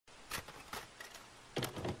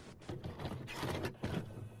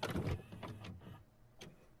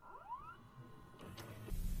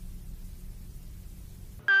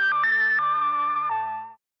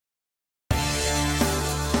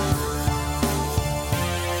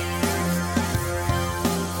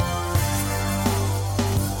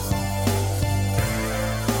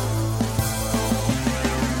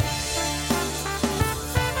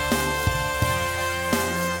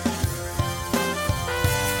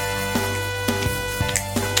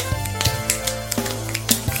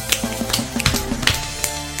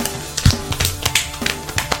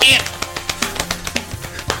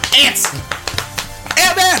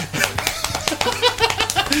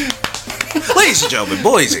Ladies and gentlemen,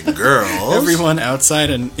 boys and girls, everyone outside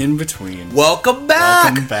and in between. welcome back.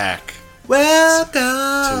 Welcome back.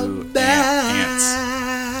 Welcome to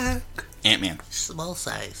back. Ant-Man. Small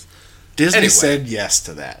size. Disney Anyway. said yes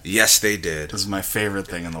to that. Yes, they did. This is my favorite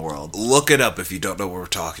thing in the world. Look it up if you don't know what we're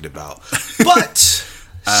talking about. But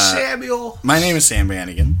Samuel, My name is Sam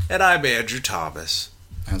Bannigan. and I'm Andrew Thomas.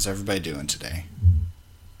 How's everybody doing today?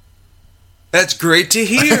 That's great to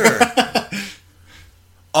hear.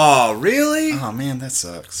 Oh, really? Oh man, that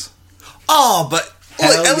sucks. Oh, but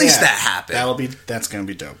Hell at least yeah. that happened. That's gonna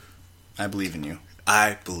be dope. I believe in you.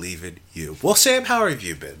 I believe in you. Well, Sam, how have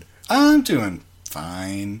you been? I'm doing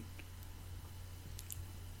fine.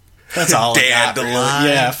 That's all I got, really. Dandelion.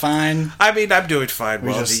 Yeah, fine. I mean, I'm doing fine.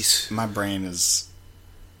 Well, My brain is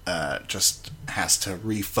just has to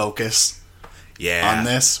refocus yeah, on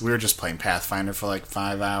this. We were just playing Pathfinder for like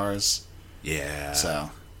 5 hours, yeah,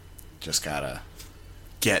 so just gotta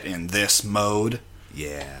get in this mode.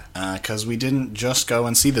 yeah. Because we didn't just go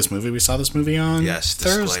and see this movie. We saw this movie on Yes,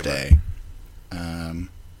 disclaimer. Thursday.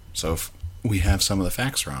 So if we have some of the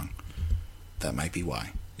facts wrong, that might be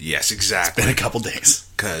why. Yes, Been exactly. a couple days.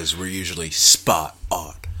 Because we're usually spot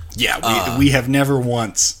on. Yeah, we have never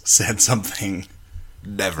once said something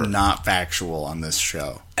Never. not factual on this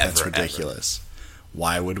show. That's Ever, ridiculous.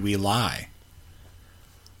 Why would we lie?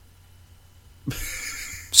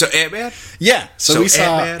 So Ant-Man? Yeah, so we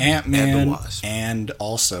saw Ant-Man and Ant-Man the Wasp. and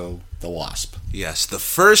also the Wasp. Yes, the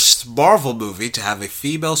first Marvel movie to have a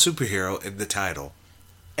female superhero in the title.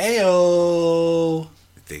 Ayo!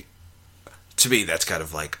 To me, that's kind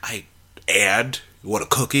of like, you want a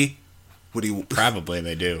cookie? What do you... Probably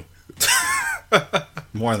they do.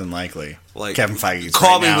 More than likely. Like, Kevin Feige's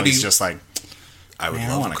call right me now, when he's he- just like, I would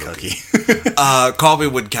man, I love want a a cookie. cookie. Call me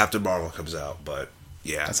when Captain Marvel comes out, but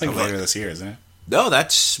yeah. That's like I'm later this year, isn't it? No,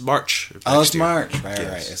 that's March. Oh, next it's year. March. Right,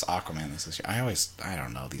 Yes. right. It's Aquaman this year. I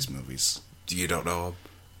don't know these movies. You don't know him?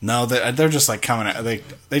 No, they're just like coming out.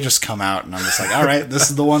 They just come out, and I'm just like, all right, this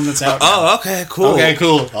is the one that's out. Oh, okay, cool. Okay,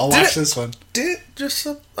 cool. I'll Did watch it- this one. Did just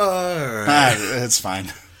some... It's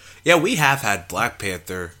fine. Yeah, we have had Black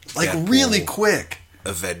Panther, Like Deadpool, really quick.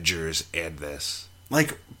 Avengers, and this.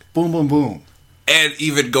 Like boom, boom, boom. And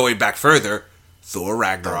even going back further, Thor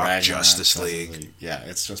Ragnarok, Ragnarok, Justice League. Yeah,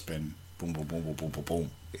 it's just been boom, boom, boom, boom, boom, boom,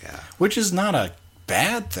 boom. Yeah. Which is not a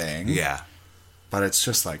bad thing. Yeah. But it's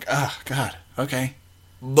just like, oh, God, okay.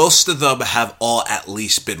 Most of them have all at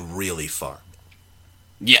least been really fun.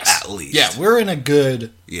 Yes. At least. Yeah, we're in a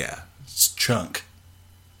good Yeah. chunk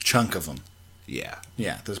of them. Yeah.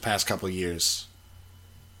 Yeah, this past couple of years,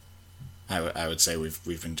 I would say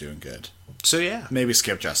we've been doing good. So, yeah. Maybe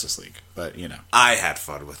skip Justice League, but, you know. I had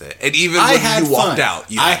fun with it. And even I when had you walked fun. out,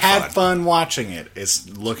 you I had had fun watching it. It's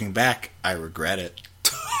looking back, I regret it.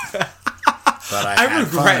 But I had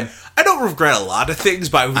regret. fun. I don't regret a lot of things,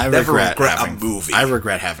 but I would never regret a movie. I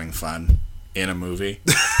regret having fun in a movie.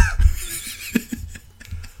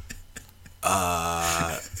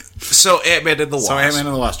 So Ant-Man and the Wasp. So Ant-Man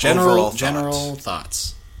and the Wasp. Overall General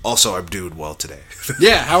thoughts. Also, I'm doing well today.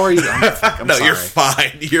 Yeah, how are you? I'm No, sorry. you're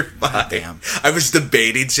fine. You're fine. Damn. I was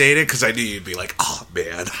debating saying it because I knew you'd be like, "Oh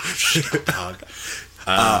man." Dog.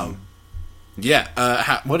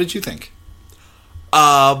 Yeah. What did you think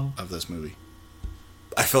of this movie?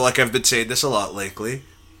 I feel like I've been saying this a lot lately.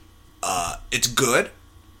 It's good.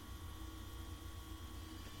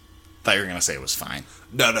 Thought you were gonna say it was fine.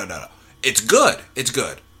 No. It's good. It's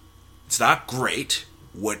good. It's not great.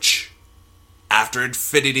 Which, after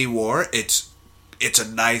Infinity War, it's a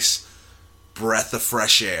nice breath of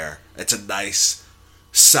fresh air. It's a nice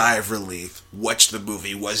sigh of relief, which the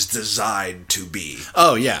movie was designed to be.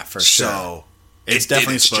 Oh yeah, for sure. So It's it did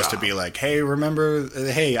definitely its supposed to job. be like, hey, remember?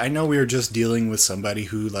 Hey, I know we were just dealing with somebody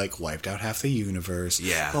who like wiped out half the universe.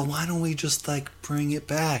 Yeah. Well, why don't we just like bring it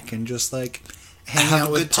back and just like hang Have out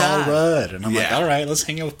a with good Paul time. Rudd? And I'm like, Yeah. all right, let's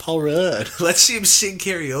hang out with Paul Rudd. Let's see him sing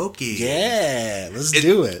karaoke. Yeah, let's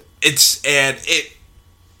do it. It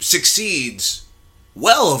succeeds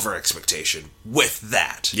well over expectation with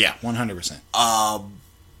that. Yeah, 100%.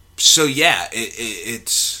 So yeah,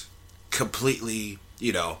 it's completely,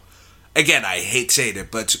 again, I hate saying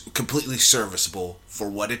it, but it's completely serviceable for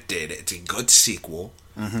what it did. It's a good sequel.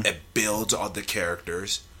 Mm-hmm. It builds on the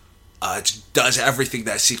characters. It does everything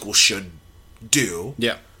that sequel should do.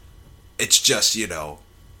 Yeah. It's just,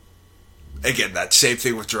 again, that same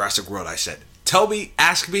thing with Jurassic World. I said,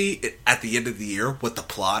 ask me at the end of the year what the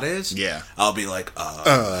plot is. Yeah. I'll be like,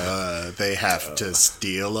 They have to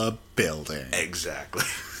steal a building. exactly.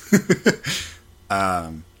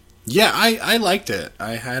 Yeah, I liked it.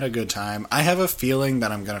 I had a good time. I have a feeling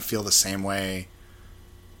that I'm going to feel the same way,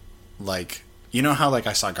 like, You know how, like,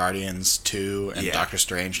 I saw Guardians 2 and Yeah. Doctor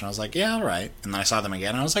Strange, and I was like, yeah, all right. And then I saw them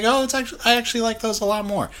again, and I was like, oh, I actually like those a lot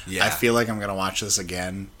more. Yeah. I feel like I'm going to watch this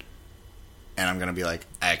again, and I'm going to be like,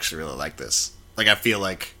 I actually really like this. Like, I feel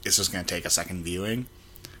like it's just going to take a second viewing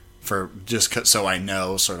so I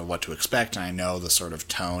know sort of what to expect, and I know the sort of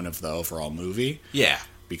tone of the overall movie. Yeah.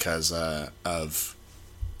 Because of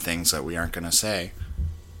things that we aren't going to say.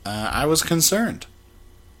 I was concerned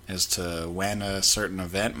as to when a certain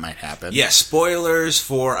event might happen. Yeah, spoilers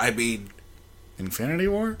for, Infinity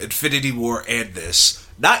War? Infinity War and this.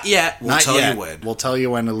 Not yet. We'll Not tell yet. you when. We'll tell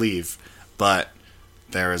you when to leave. But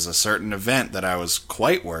there is a certain event that I was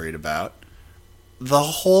quite worried about the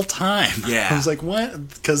whole time. Yeah. I was like, what?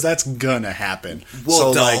 Because that's going to happen.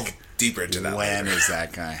 We'll delve deeper into that when later. is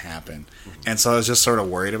that going to happen? And so I was just sort of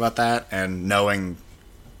worried about that, and knowing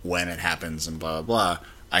when it happens and blah, blah, blah,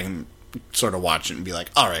 I can sort of watch it and be like,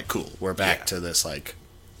 all right, cool. We're back to this, like,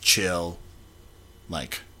 chill,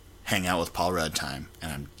 like, hang out with Paul Rudd time,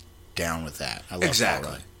 and I'm down with that. I love Paul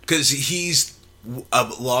Rudd. Because he's,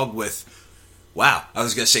 along with, I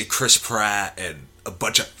was going to say Chris Pratt and a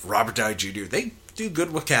bunch of Robert Downey Jr., they do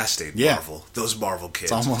good with casting, Marvel. Those Marvel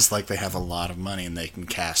kids. It's almost like they have a lot of money and they can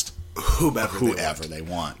cast whoever they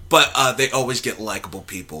want. But they always get likable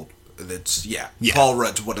people. That's Paul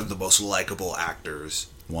Rudd's one of the most likable actors.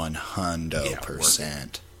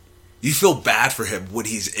 100%. You feel bad for him when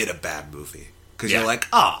he's in a bad movie. Because you're like,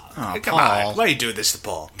 come Paul. on. Why are you doing this to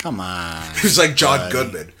Paul? Come on. He was like John buddy.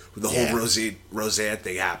 Goodman when the whole Roseanne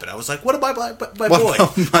thing happened. I was like, what about my boy? John?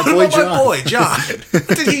 My boy, John? What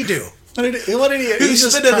did he do? What did he He's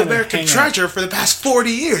just been an American treasure for the past 40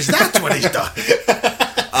 years. That's what he's done.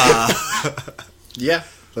 Yeah,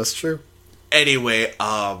 that's true. Anyway,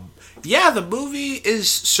 the movie is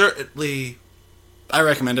certainly... I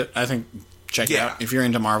recommend it. I think check it Yeah. out. If you're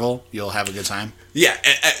into Marvel, you'll have a good time. Yeah,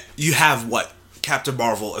 you have what? Captain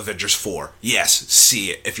Marvel, Avengers 4. Yes,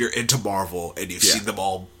 see it. If you're into Marvel and you've seen them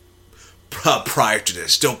all prior to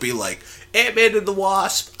this, don't be like, Ant-Man and the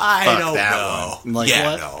Wasp, I don't know. One. Like,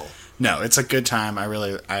 what? No. No, it's a good time. I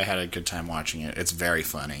had a good time watching it. It's very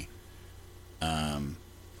funny.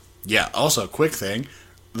 Also, quick thing.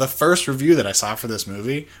 The first review that I saw for this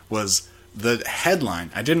movie was the headline.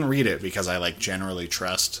 I didn't read it because I generally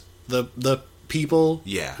trust the people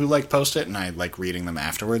who post it, and I like reading them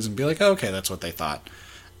afterwards and be like, oh, okay, that's what they thought.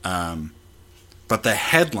 But the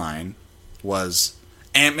headline was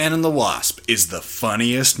Ant-Man and the Wasp is the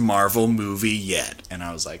funniest Marvel movie yet. And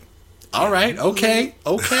I was like, all right, okay.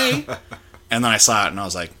 And then I saw it and I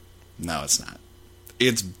was like, no, it's not.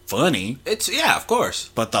 It's funny. Of course.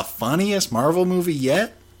 But the funniest Marvel movie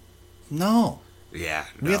yet? No. Yeah,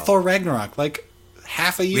 We had Thor Ragnarok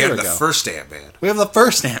half a year ago. We have the first Ant-Man. We have the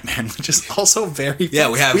first Ant-Man, which is also very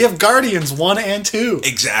fun. we have... We have Guardians 1 and 2.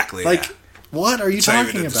 Exactly. What are you talking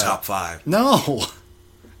even in about? the top 5. No.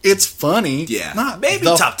 It's funny. Yeah. Maybe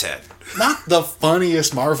top 10. Not the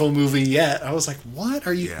funniest Marvel movie yet. I was like, what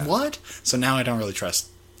are you... What? So now I don't really trust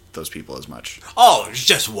those people as much. Oh, it's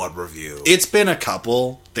just one review. It's been a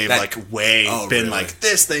couple. They've been really? like,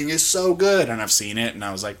 this thing is so good, and I've seen it, and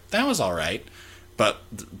I was like, that was all right. But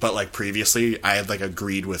previously, I had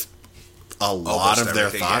agreed with a lot of their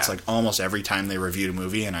thoughts. Yeah. Almost every time they reviewed a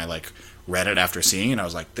movie, and I read it after seeing it, and I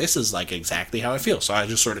was like, this is exactly how I feel. So I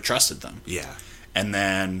just sort of trusted them. Yeah. And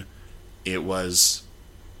then it was,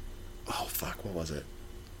 what was it?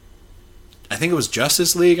 I think it was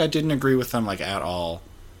Justice League. I didn't agree with them at all.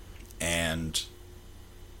 And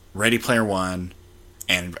Ready Player One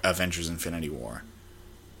and Avengers Infinity War.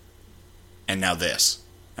 And now this.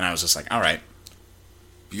 And I was just like, all right.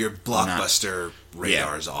 Your blockbuster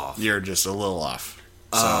radar is off. You're just a little off.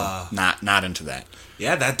 So not into that.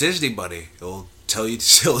 Yeah, that Disney money. It'll tell you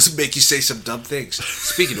to make you say some dumb things.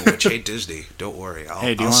 Speaking of which, hey Disney, don't worry.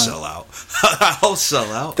 I'll sell out. I'll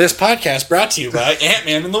sell out. This podcast brought to you by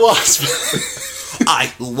Ant-Man and the Wasp.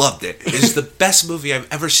 I loved it. It's the best movie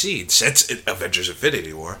I've ever seen since Avengers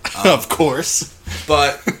Infinity War. Of course.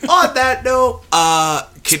 But on that note,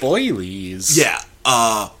 spoilies. Yeah.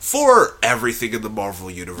 For everything in the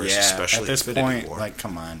Marvel universe, especially at this Infinity point, War.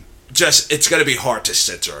 come on. It's going to be hard to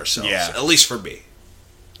censor ourselves. Yeah. At least for me.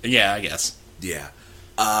 Yeah, I guess. Yeah.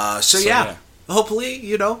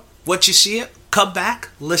 Hopefully, once you see it, come back,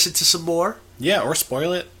 listen to some more. Yeah, or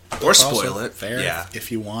spoil it. Or spoil it. Fair,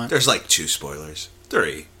 if you want. There's 2 spoilers.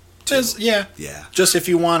 3. Yeah. Yeah. Just if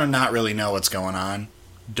you want to not really know what's going on,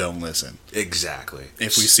 don't listen. Exactly.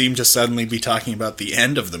 If we seem to suddenly be talking about the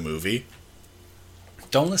end of the movie,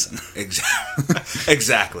 don't listen.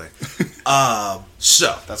 Exactly.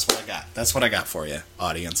 So that's what I got. That's what I got for you,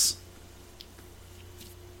 audience.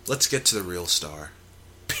 Let's get to the real star.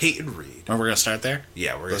 Peyton Reed. And we're gonna start there.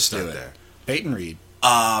 Yeah, we're gonna start there. Peyton Reed.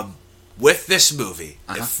 With this movie,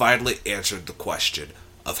 it finally answered the question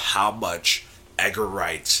of how much Edgar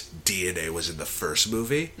Wright's DNA was in the first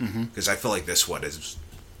movie, because I feel like this one is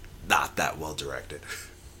not that well directed.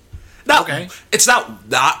 It's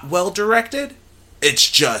not well directed. It's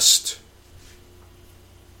just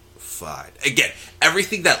fine. Again,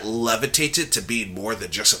 everything that levitates it to being more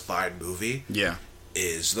than just a fine movie. Yeah.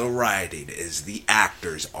 Is the writing, is the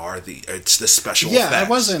actors, it's the special effects. Yeah,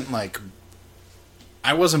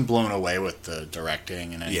 I wasn't blown away with the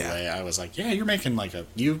directing in any way. I was like, yeah, you're making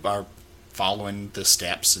you are following the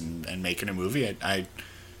steps and making a movie. I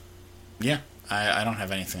don't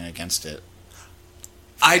have anything against it.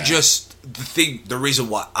 The reason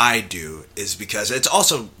why I do is because it's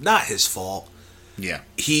also not his fault. Yeah.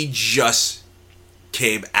 He just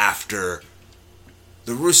came after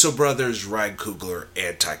the Russo brothers, Ryan Coogler,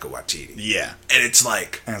 and Taika Waititi. Yeah. And it's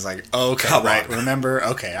like... And I was like, oh, okay, right. Remember?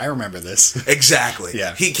 Okay, I remember this. Exactly.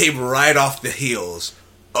 Yeah. He came right off the heels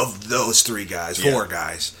of those four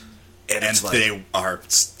guys. And it's like... they are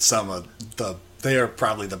they are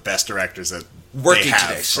probably the best directors that working they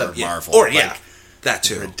have today. For Marvel. Or, that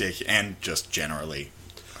too. Ridiculous. And just generally.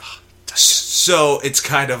 So, it's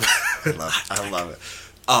kind of... I love it.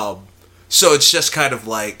 So, it's just kind of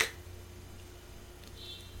like...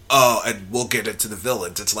 Oh, and we'll get into the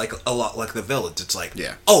villains. It's like a lot like the villains. It's like,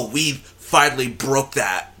 we finally broke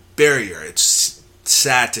that barrier. It's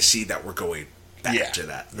sad to see that we're going back to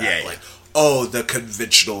that. The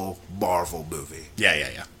conventional Marvel movie.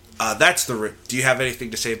 Yeah. That's the... Do you have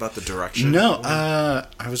anything to say about the direction? No,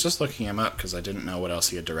 I was just looking him up because I didn't know what else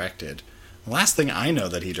he had directed. The last thing I know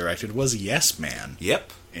that he directed was Yes Man.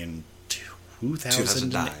 Yep. In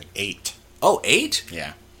 2008. Oh, 8?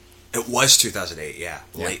 Yeah. It was 2008,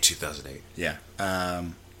 late 2008. Yeah. I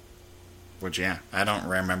don't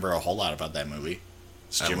remember a whole lot about that movie.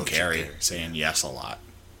 It's Jim Carrey saying yes a lot.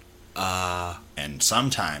 And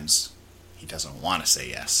sometimes he doesn't want to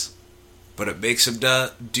say yes. But it makes him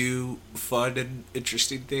do fun and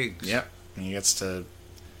interesting things. Yep. And he gets to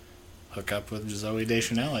hook up with Zooey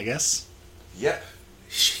Deschanel, I guess. Yep.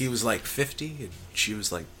 He was like 50 and she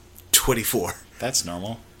was like 24. That's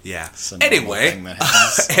normal. Yeah. Anyway, Ant-Man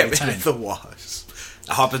the Wasp.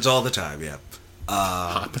 It happens all the time, yeah.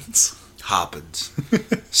 Hoppins.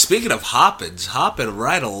 Speaking of Hoppins, hopping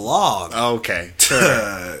right along. Okay.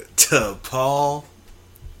 To Paul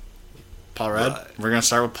Rudd. We're going to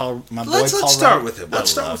start with Paul Rudd. Let's start with him. Let's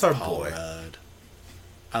start with our boy. Rudd.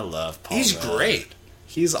 I love Paul He's Rudd. Great.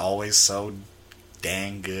 He's always so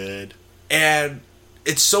dang good. And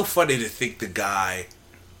it's so funny to think the guy...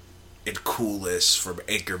 in Coolest from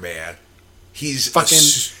Anchorman, he's fucking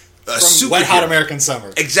a superhero. Wet Hot American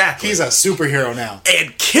Summer. Exactly. He's a superhero now.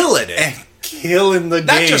 And killing it. And killing the game.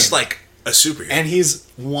 Not just like a superhero. And he's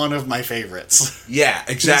one of my favorites. Yeah,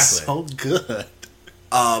 exactly. He's so good.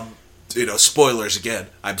 Spoilers again.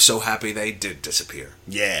 I'm so happy they did disappear.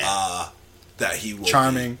 Yeah. That he will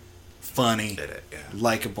charming, funny,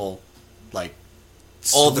 likable,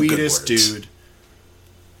 all sweetest the good words. Dude.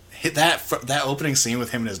 Hit that opening scene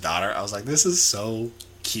with him and his daughter. I was like, this is so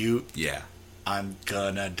cute. Yeah. I'm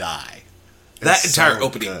gonna die. That entire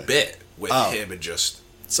opening bit with him and just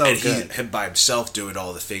good. Him by himself doing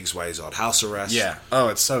all the things while he's on house arrest. Yeah. Oh,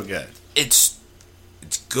 it's so good. It's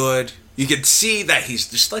good. You can see that he's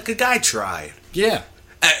just like a guy trying. Yeah.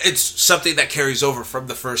 It's something that carries over from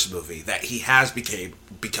the first movie, that he has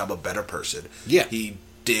become a better person. Yeah. He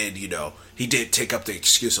did, he did take up the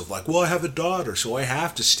excuse of like, well, I have a daughter, so I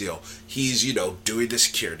have to steal. He's, doing the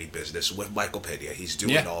security business with Michael Pena. He's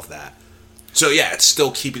doing all of that. So yeah, it's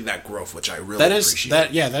still keeping that growth, which I really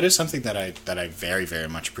appreciate. That is something that I very, very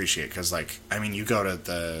much appreciate, because you go to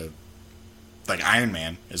the Iron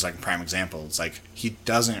Man is like a prime example. It's like he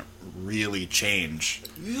doesn't really change.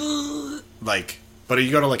 But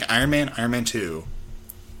you go to Iron Man 2,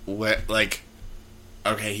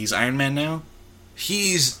 okay, he's Iron Man now.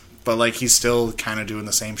 But he's still kind of doing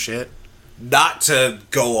the same shit. Not to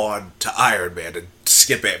go on to Iron Man and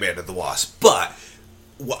skip Ant-Man and the Wasp, but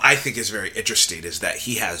what I think is very interesting is that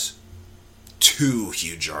he has 2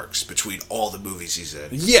 huge arcs between all the movies he's in.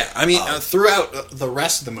 Yeah, throughout the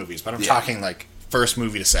rest of the movies, but I'm talking first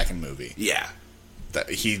movie to second movie. Yeah.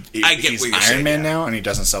 He's Iron Man now, and he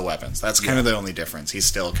doesn't sell weapons. That's kind of the only difference. He's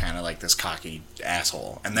still kind of this cocky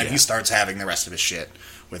asshole, and then he starts having the rest of his shit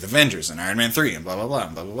with Avengers and Iron Man 3 and blah blah blah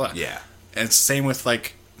and blah blah blah. Yeah, and it's the same with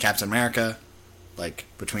Captain America,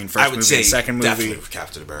 between first movie and second movie. Definitely with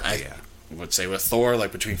Captain America. I would say with Thor,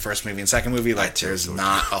 between first movie and second movie, there's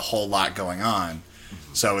not a whole lot going on.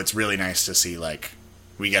 Mm-hmm. So it's really nice to see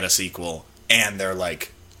we get a sequel, and they're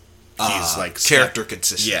he's like character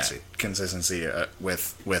consistency. Yeah, consistency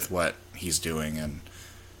with what he's doing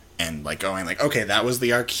and like going like, okay, that was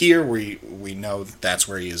the arc here. We know that's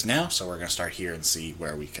where he is now, so we're gonna start here and see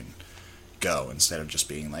where we can go instead of just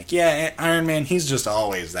being like, yeah, Iron Man, he's just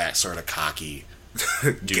always that sort of cocky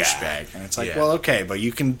douchebag. And it's like, well, okay, but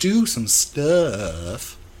you can do some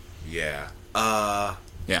stuff. Yeah.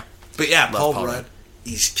 Yeah. But yeah, Paul Rudd,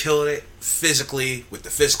 he's killing it physically with the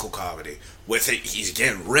physical comedy. With it, he's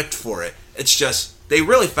getting ripped for it. It's just, they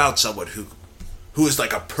really found someone who is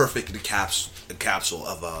like a perfect capsule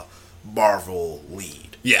of a Marvel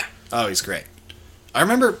lead. Yeah. Oh, he's great. I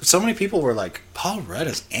remember so many people were like, Paul Rudd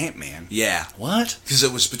is Ant-Man. Yeah. What? Because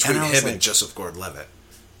it was between him and Joseph Gordon-Levitt.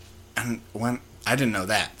 And when I didn't know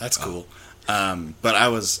that. That's cool. But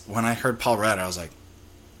when I heard Paul Rudd, I was like,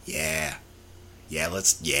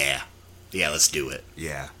 let's do it.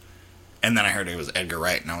 Yeah. And then I heard it was Edgar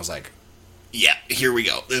Wright, and I was like, yeah, here we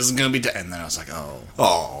go. This is gonna be. And then I was like,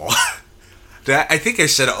 oh. I think I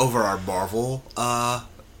said it over our Marvel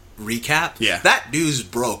recap. Yeah. That news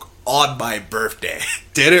broke on my birthday.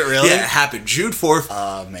 Did it really? Yeah, it happened June 4th.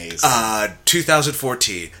 Amazing.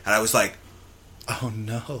 2014. And I was like, oh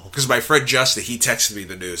no. Because my friend Justin, he texted me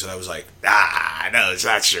the news, and I was like, no, it's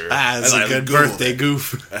not true. It's a good birthday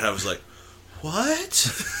goof. And I was like,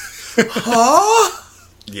 what? Huh?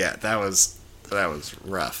 Yeah, that was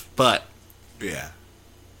rough. But yeah.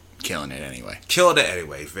 Killing it anyway.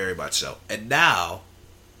 Very much so. And now,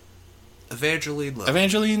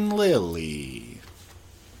 Evangeline Lilly.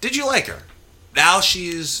 Did you like her? Now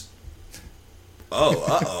she's...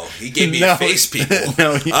 Oh, he gave me face, people.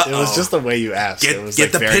 No, it was just the way you asked. It was get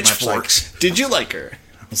like the very pitchforks. Much like, did you like her?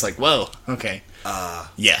 I was like, whoa, okay.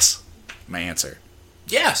 Yes. My answer.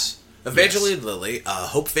 Yes. Evangeline Lilly,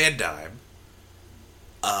 Hope Van Dyne,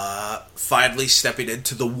 finally stepping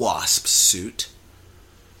into the Wasp suit.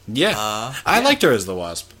 Yeah. I liked her as the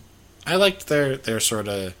Wasp. I liked their sort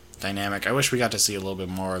of dynamic. I wish we got to see a little bit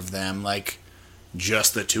more of them, like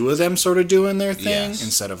just the two of them sort of doing their thing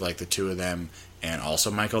instead of like the two of them and also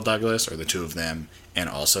Michael Douglas, or the two of them and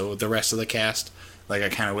also the rest of the cast. Like, I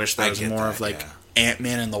kind of wish there was more of like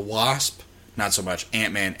Ant-Man and the Wasp, not so much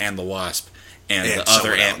Ant-Man and the Wasp and the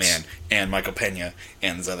other Ant-Man and Michael Pena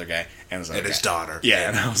and this other guy and his daughter. Yeah,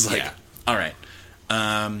 and I was like, all right.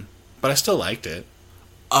 But I still liked it.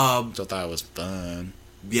 Still thought it was fun.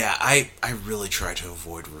 Yeah, I really try to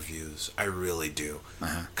avoid reviews. I really do.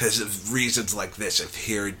 Because of reasons like this, of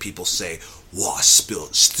hearing people say, Wasp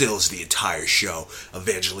steals the entire show.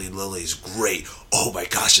 Evangeline Lilly's great. Oh my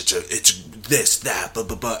gosh, it's this, that, blah,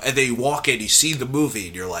 blah, blah. And then you walk in, you see the movie,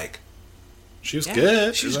 and you're like... She was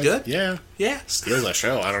good. She was good. Yeah. Yeah. Steals a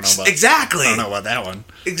show. I don't know about... Exactly. I don't know about that one.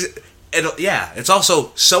 And yeah, it's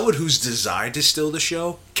also someone who's designed to steal the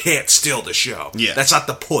show can't steal the show. Yeah. That's not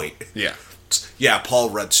the point. Yeah. Yeah, Paul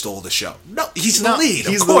Rudd stole the show. No, he's the lead.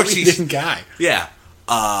 He's of course, the leading guy. Yeah.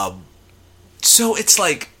 So it's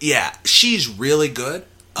like, yeah, she's really good.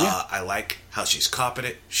 Yeah. I like how she's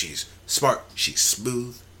competent. She's smart. She's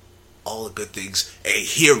smooth. All the good things. A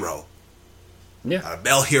hero. Yeah. Not a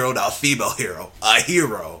male hero, not a female hero. A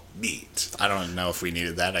hero needs. I don't know if we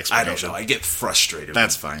needed that explanation. I don't know. I get frustrated.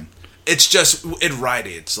 That's fine. It's just, in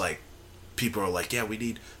writing, it's like, people are like, yeah, we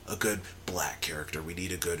need a good black character. We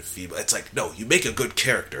need a good female. It's like, no, you make a good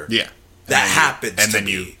character. Yeah. That happens and to then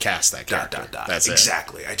be you cast that character. That's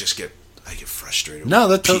exactly. I get frustrated. No,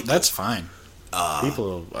 that's fine.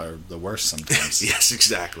 People are the worst sometimes. Yes,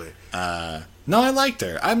 exactly. No, I liked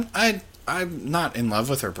her. I'm not in love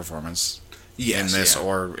with her performance in this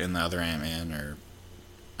or in the other Ant-Man or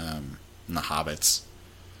in the Hobbits.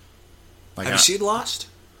 Like, have you seen Lost?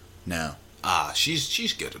 No.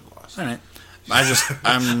 She's good in Lost. All right.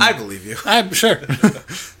 I believe you. I'm sure.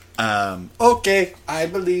 Okay, I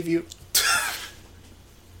believe you.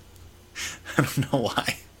 I don't know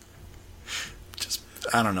why.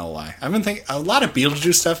 I don't know why. I've been thinking a lot of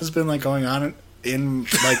Beetlejuice stuff has been like going on in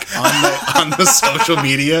like on the social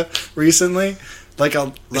media recently. Like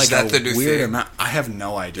a the weird thing? amount. I have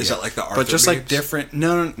no idea. Is that like the Arthur but just memes? like different?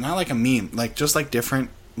 No, not like a meme. Like just like different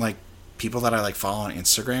like people that I like follow on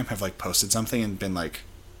Instagram have like posted something and been like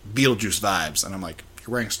Beetlejuice vibes, and I'm like,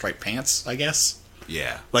 you're wearing striped pants, I guess.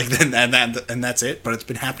 Yeah. Like then and that's it. But it's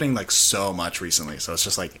been happening like so much recently, so it's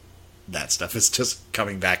just like that stuff is just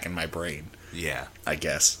coming back in my brain. Yeah. I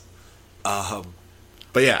guess. But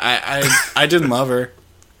yeah, I didn't love her.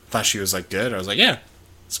 Thought she was like good. I was like, yeah,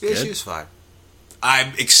 it's good. She was fine.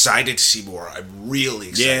 I'm excited to see more. I'm really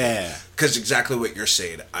excited. Yeah. Because exactly what you're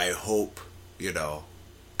saying. I hope,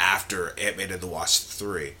 after Ant-Man and the Wasp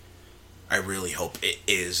 3, I really hope it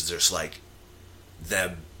is just like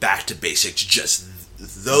them back to basics. Just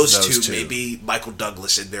those two, maybe Michael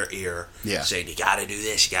Douglas in their ear, saying you got to do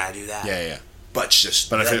this, you got to do that. Yeah. But just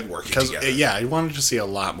them working together. Yeah, I wanted to see a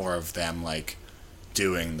lot more of them like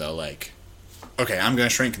doing the like, okay, I'm gonna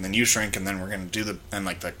shrink and then you shrink and then we're gonna do the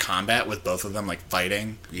combat with both of them like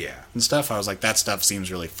fighting. And stuff. I was like, that stuff seems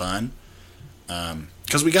really fun.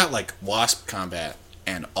 Because we got like Wasp combat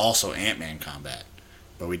and also Ant-Man combat,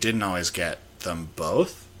 but we didn't always get them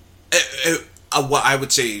both. What I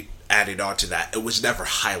would say, adding on to that, it was never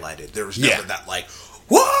highlighted. There was never that like,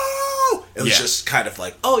 whoa! It was just kind of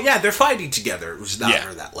like, oh yeah, they're fighting together. It was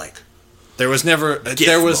never that like. There was never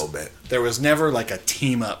moment. There was never like a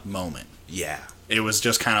team up moment. Yeah. It was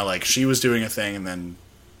just kind of like she was doing a thing, and then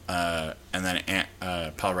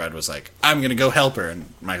Paul Rudd was like, "I'm gonna go help her," and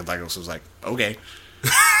Michael Douglas was like, "Okay."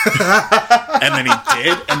 and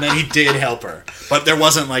then he did help her, but there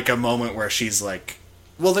wasn't like a moment where she's like,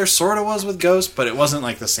 well, there sort of was with Ghost, but it wasn't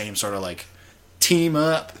like the same sort of like team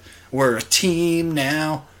up. We're a team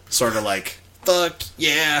now, sort of like fuck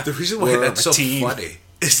yeah. The reason why that's so funny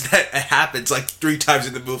is that it happens like 3 times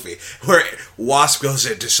in the movie where Wasp goes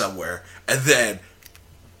into somewhere and then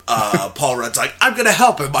Paul Rudd's like, I'm gonna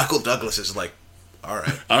help, and Michael Douglas is like, all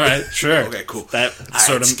right, sure, okay, cool. That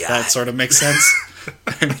sort of makes sense.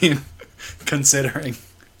 I mean, considering.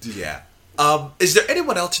 Yeah. Is there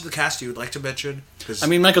anyone else in the cast you would like to mention? I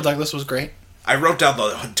mean, Michael Douglas was great. I wrote down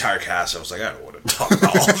the entire cast. I was like, I don't want to talk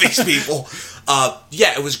about all these people.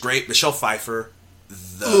 Yeah, it was great. Michelle Pfeiffer.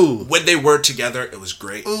 When they were together, it was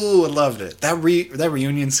great. Ooh, I loved it. That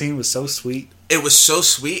reunion scene was so sweet. It was so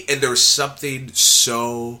sweet, and there was something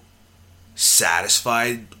so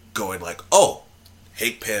satisfying going like, oh,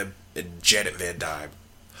 Hank Pym and Janet Van Dyne,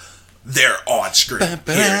 they're on screen. Here it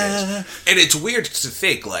is. And it's weird to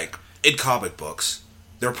think, like, in comic books,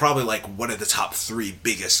 they're probably like one of the top 3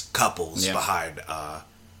 biggest couples behind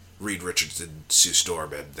Reed Richards and Sue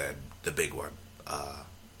Storm, and then the big one.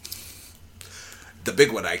 The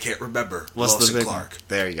big one I can't remember. What's the big Clark. One?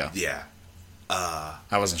 There you go. Yeah.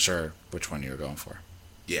 I wasn't sure which one you were going for.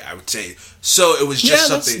 Yeah, I would say. So it was just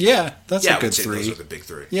something. That's a good 3. Those are the big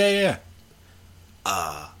 3. Yeah.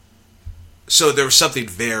 So there was something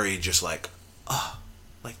very just like,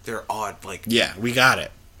 like they're odd. Like, yeah, we got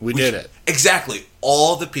it. We did it. Exactly.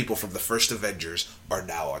 All the people from the first Avengers are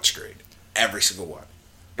now on screen. Every single one.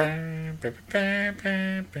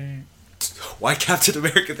 Why Captain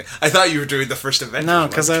America? I thought you were doing the first Avenger. No,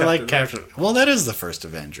 because I like Captain. Well, that is the first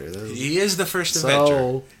Avenger. He is the first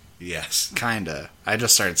Avenger. Yes, kinda. I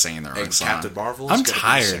just started singing the wrong song. Captain Marvel. I'm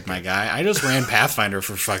tired, my guy. I just ran Pathfinder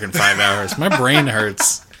for fucking 5 hours. My brain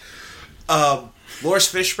hurts. Lawrence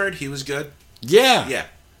Fishburne, he was good. Yeah.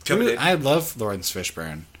 Dude, I love Lawrence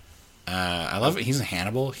Fishburne. I love it. He's in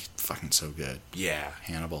Hannibal. He's fucking so good. Yeah,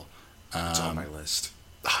 Hannibal. It's on my list.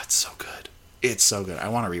 Oh, it's so good. It's so good. I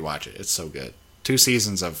want to rewatch it. It's so good. 2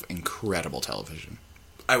 seasons of incredible television.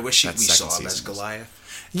 I wish we saw him as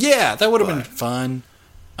Goliath. Yeah, that would have been fun.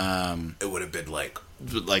 It would have been like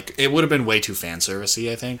it would have been way too fan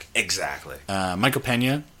servicey, I think. Exactly. Michael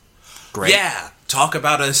Pena, great. Yeah, talk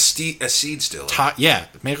about a scene stealer.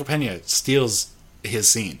 Michael Pena steals his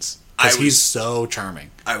scenes because he's so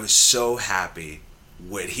charming. I was so happy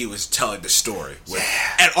when he was telling the story,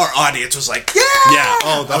 and our audience was like, "Yeah!"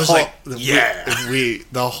 Oh, that was like, "Yeah!"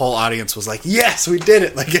 The whole audience was like, "Yes, we did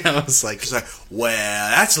it!" Like, I was like, "Well,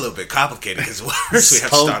 that's a little bit complicated because we have to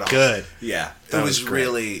start good." Off. Yeah, it was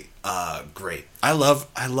really great. I love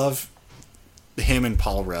him and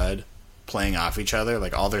Paul Rudd playing off each other,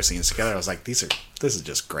 like all their scenes together. I was like, this is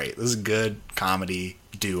just great. This is a good comedy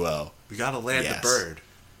duo. We gotta land the bird.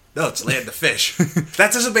 No, it's land the fish.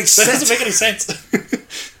 That doesn't make sense. That doesn't make any sense.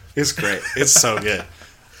 It's great. It's so good.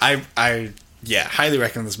 I highly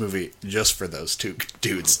recommend this movie just for those 2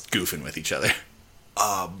 dudes goofing with each other.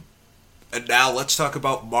 And now let's talk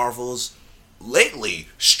about Marvel's lately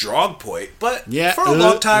strong point, but for a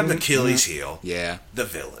long time Achilles heel. Yeah. The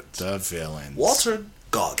villains.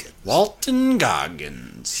 Walton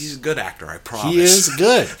Goggins. He's a good actor, I promise. He is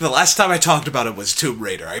good. The last time I talked about him was Tomb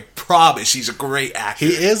Raider. I promise he's a great actor.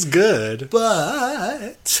 He is good.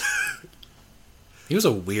 But he was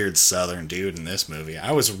a weird southern dude in this movie.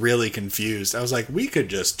 I was really confused. I was like, we could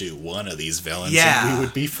just do one of these villains and we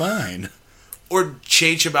would be fine. Or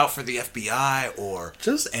change him out for the FBI, or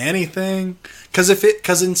just anything. Because if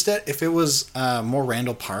it was more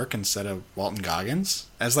Randall Park instead of Walton Goggins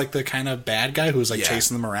as like the kind of bad guy who was like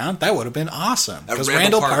chasing them around, that would have been awesome. Because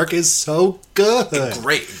Randall Park is so good,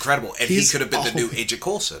 great, incredible, and he could have been the new Agent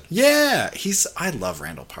Coulson. Yeah, I love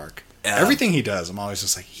Randall Park. Everything he does, I'm always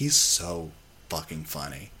just like, he's so fucking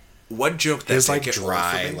funny. one joke that his like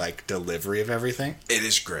dry like delivery of everything. It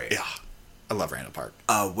is great. Yeah, I love Randall Park.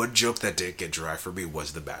 One joke that did get dry for me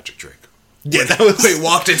was the magic trick. Yeah, that was. When he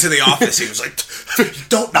walked into the office, he was like,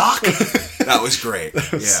 "Don't knock." That was great.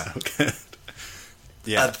 That was so good.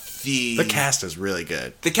 Yeah, the cast is really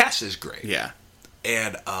good. The cast is great. Yeah,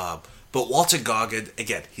 and but Walton Goggin,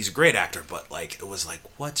 again, he's a great actor, but like it was like,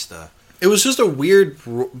 what's the? It was just a weird,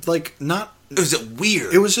 like not. It was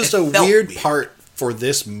weird. It was just a weird part for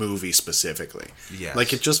this movie specifically. Yeah,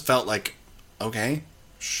 like it just felt like, okay,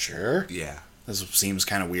 sure. Yeah, this seems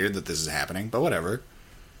kind of weird that this is happening, but whatever.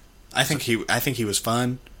 I think he was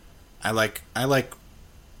fun. I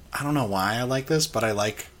don't know why I like this, but I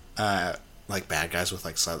like bad guys with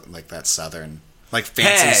like that southern, like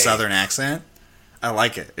fancy southern accent. I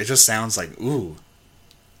like it. It just sounds like ooh,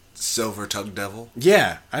 Silver Tongue Devil.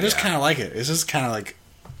 Yeah, I just kind of like it. It's just kind of like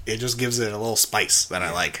it just gives it a little spice that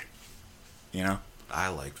I like. You know, I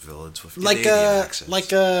like villains with Canadian accents.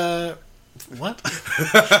 What?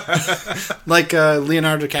 Like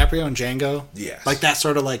Leonardo DiCaprio and Django. Yes, like that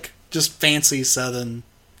sort of like just fancy southern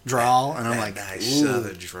drawl, and I'm like, nice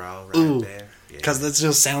southern drawl right there. Because that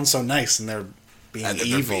just sounds so nice, and they're being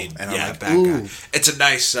evil, and I'm like, bad ooh. guy. It's a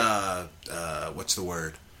nice what's the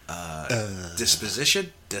word?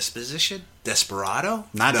 Disposition? Desperado?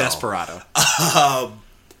 Not desperado.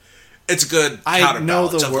 It's a good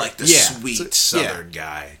counterbalance of like the sweet southern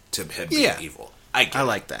guy to him being evil. I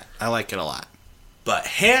like that. I like it a lot. But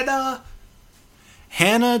Hannah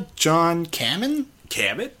John Kamen?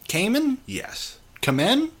 Kamen? Yes.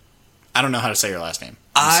 Kamen? I don't know how to say your last name.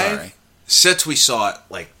 I'm sorry. Since we saw it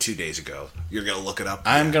like 2 days ago, you're going to look it up?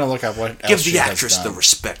 I'm going to look up what else Give the actress the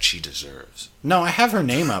respect she deserves. No, I have her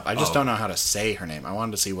name up. I just don't know how to say her name. I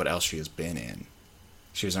wanted to see what else she has been in.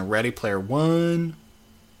 She was in Ready Player One.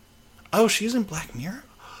 Oh, she's in Black Mirror?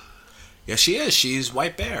 Yeah, she is. She's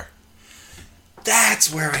White Bear.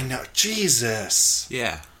 That's where I know. Jesus.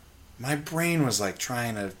 Yeah. My brain was like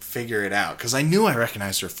trying to figure it out because I knew I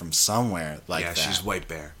recognized her from somewhere like that. Yeah, she's White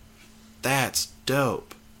Bear. That's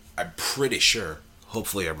dope. I'm pretty sure.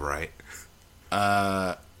 Hopefully I'm right.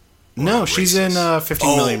 No, she's in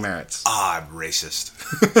 15 Million Merits. I'm racist.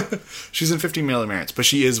 She's in 15 Million Merits, but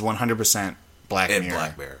she is 100% Black Mirror.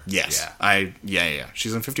 Black Mirror. Yes. Yeah.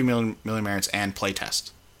 She's in 50 Million Merits and Playtest.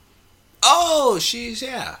 Oh, she's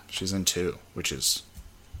in 2, which is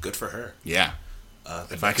good for her. Yeah.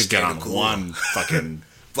 If I could get on one fucking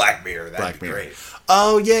Black Mirror, that'd be great.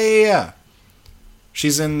 Oh, yeah.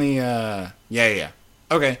 She's in the yeah.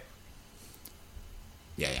 Okay.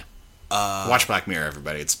 Yeah. Watch Black Mirror,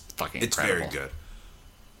 everybody. It's fucking incredible. It's very good.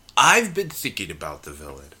 I've been thinking about the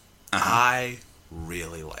villain. I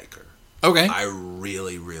really like her. Okay. I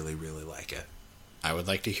really, really, really like it. I would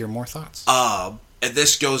like to hear more thoughts. And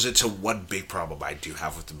this goes into one big problem I do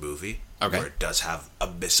have with the movie. Okay. Where it does have a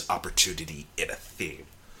missed opportunity in a theme.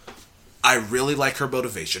 I really like her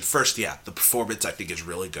motivation. First, the performance I think is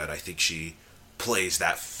really good. I think she plays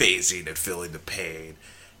that phasing and feeling the pain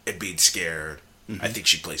and being scared. Mm-hmm. I think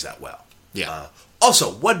she plays that well. Yeah.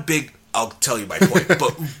 Also, I'll tell you my point,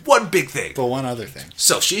 but one big thing. But one other thing.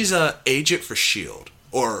 So she's an agent for S.H.I.E.L.D.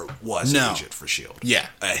 Or was an agent for S.H.I.E.L.D. Yeah.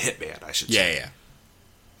 A hitman, I should say. Yeah.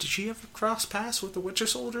 Did she ever cross paths with the Winter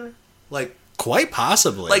Soldier? Like, quite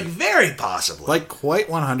possibly. Like, very possibly. Like, quite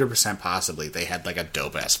 100% possibly. They had, like, a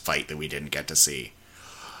dope-ass fight that we didn't get to see.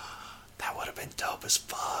 That would have been dope as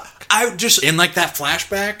fuck. In, like, that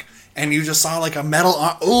flashback, and you just saw, like, a metal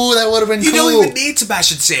arm. Ooh, that would have been cool. You don't even need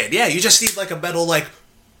Sebastian Stan. Yeah, you just need, like, a metal, like,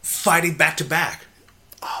 fighting back-to-back.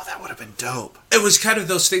 Oh, that would have been dope. It was kind of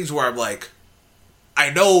those things where I'm like, I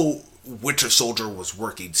know Winter Soldier was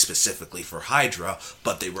working specifically for Hydra,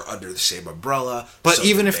 but they were under the same umbrella. But so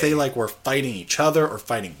even if they like were fighting each other or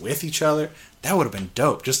fighting with each other, that would have been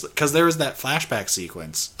dope. Just because there was that flashback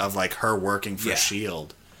sequence of like her working for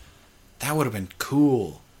S.H.I.E.L.D. That would have been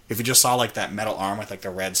cool. If you just saw like that metal arm with like the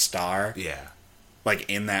red star. Yeah. Like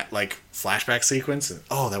in that like flashback sequence. And,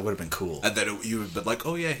 that would have been cool. And then you would have been like,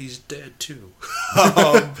 oh yeah, he's dead too.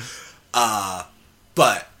 But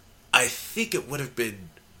I think it would have been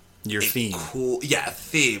your theme.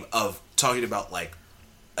 Theme of talking about like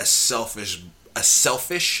a selfish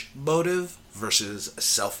motive versus a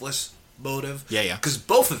selfless motive. Yeah. Because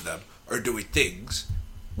both of them are doing things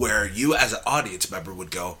where you as an audience member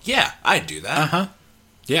would go, yeah, I'd do that. Uh-huh.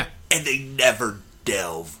 Yeah. And they never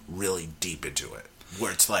delve really deep into it.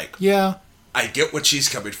 Where it's like, yeah, I get what she's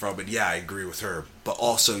coming from, and I agree with her. But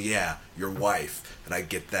also, your wife, and I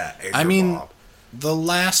get that. And your mom. The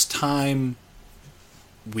last time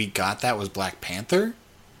we got that was Black Panther.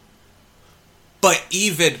 But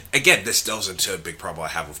even, again, this delves into a big problem I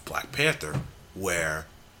have with Black Panther, where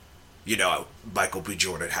you know, Michael B.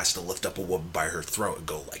 Jordan has to lift up a woman by her throat and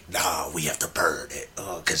go like, "No, we have to burn it,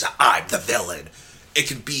 because I'm the villain." It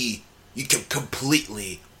can be, you can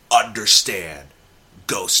completely understand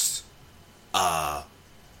Ghost's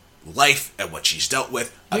life and what she's dealt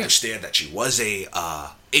with. Understand that she was a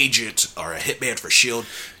agent or a hitman for S.H.I.E.L.D.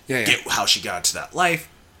 Get how she got into that life,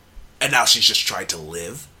 and now she's just trying to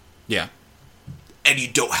live. Yeah. And you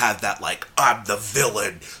don't have that, like, I'm the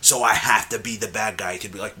villain, so I have to be the bad guy. You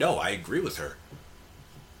can be like, no, I agree with her.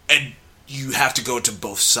 And you have to go to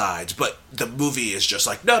both sides. But the movie is just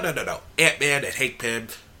like, no. Ant-Man and Hank Pym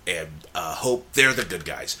and Hope, they're the good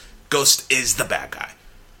guys. Ghost is the bad guy.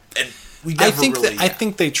 And we never I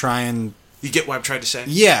think they try and... You get what I'm trying to say?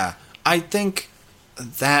 Yeah. I think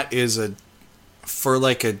that is for,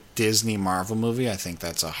 like, a Disney Marvel movie, I think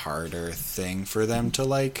that's a harder thing for them to,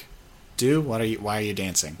 like... Why are you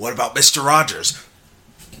dancing? What about Mr. Rogers?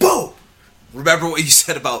 Boom! Remember what you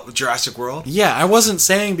said about Jurassic World? Yeah, I wasn't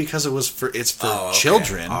saying because it's for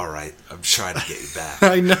children. All right, I'm trying to get you back.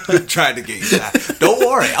 I know. I'm trying to get you back. Don't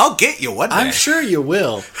worry, I'll get you one day. I'm sure you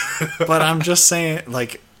will. But I'm just saying,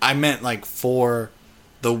 like, I meant, like, for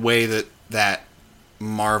the way that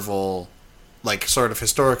Marvel, like, sort of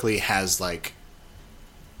historically has, like,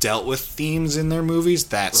 dealt with themes in their movies.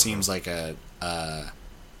 That seems like a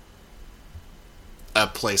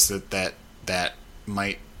place that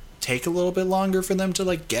might take a little bit longer for them to,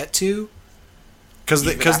 like, get to. Because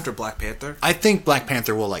after Black Panther? I think Black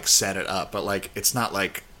Panther will, like, set it up, but, like, it's not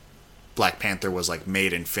like Black Panther was, like,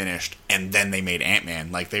 made and finished and then they made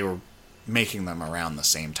Ant-Man. Like, they were making them around the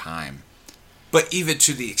same time. But even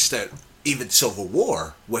to the extent, even Civil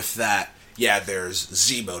War, with that, there's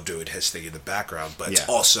Zemo doing his thing in the background, but it's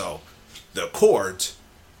also the Accords,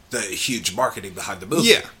 the huge marketing behind the movie.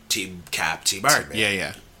 Yeah. Team Cap, Team Iron Man.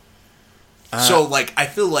 Yeah. So, like, I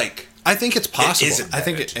feel like... I think it's possible. I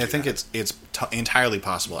think it's entirely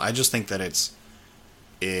possible. I just think that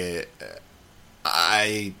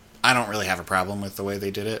I don't really have a problem with the way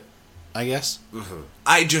they did it, I guess. Mm-hmm.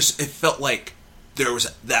 It felt like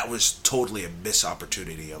that was totally a missed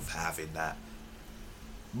opportunity of having that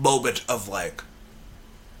moment of, like,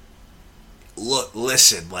 look,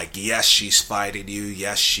 listen, like, yes, she's fighting you.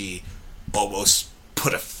 Yes, she almost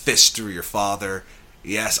put a fist through your father.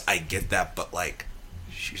 Yes, I get that, but, like,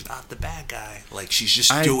 she's not the bad guy. Like, she's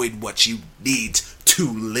just doing what she needs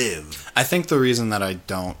to live. I think the reason that I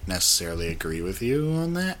don't necessarily agree with you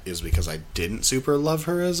on that is because I didn't super love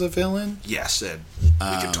her as a villain. Yes, and we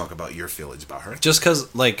can talk about your feelings about her. Just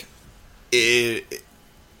because, like,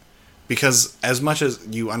 because as much as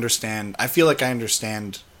you understand, I feel like I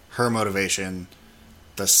understand her motivation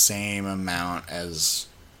the same amount as,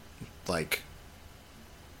 like,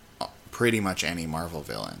 pretty much any Marvel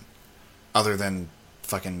villain, other than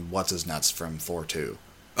fucking what's-his-nuts from Thor 2.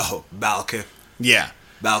 Oh, Malekith. Yeah.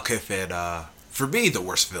 Malekith, and for me, the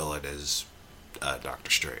worst villain is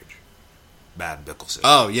Doctor Strange. Matt Mickelson.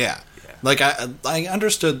 Oh, yeah. Like, I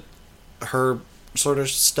understood her sort of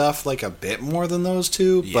stuff, like, a bit more than those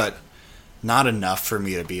two, but not enough for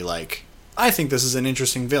me to be like, I think this is an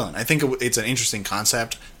interesting villain. I think it's an interesting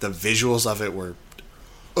concept. The visuals of it were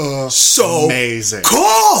so amazing.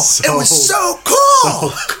 Cool! It was so cool!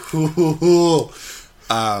 So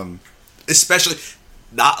cool. Especially,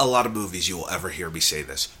 not a lot of movies you will ever hear me say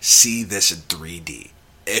this. See this in 3D.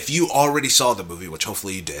 If you already saw the movie, which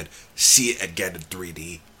hopefully you did, see it again in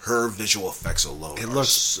 3D. Her visual effects alone looks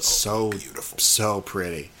so beautiful. So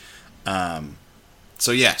pretty.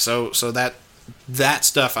 So that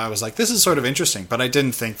stuff, I was like, this is sort of interesting, but I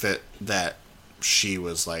didn't think that she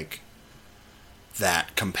was, like,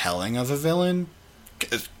 that compelling of a villain.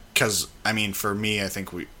 Because, I mean, for me, I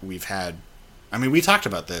think we've had... I mean, we talked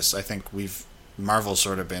about this. I think Marvel's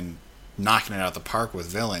sort of been knocking it out of the park with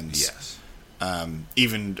villains. Yes.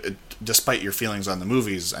 Even despite your feelings on the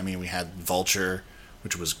movies, I mean, we had Vulture,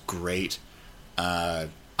 which was great. I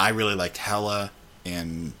really liked Hela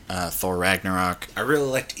in Thor Ragnarok. I really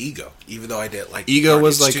liked Ego, even though I didn't like Ego.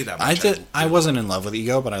 Was like that much. I wasn't in love with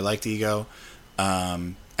Ego, but I liked Ego.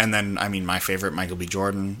 And then, I mean, my favorite, Michael B.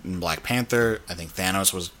 Jordan in Black Panther. I think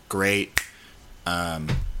Thanos was great.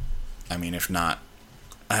 I mean, if not,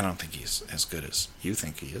 I don't think he's as good as you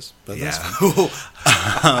think he is. But that's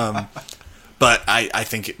fine. But I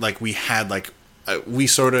think, like, we had, like,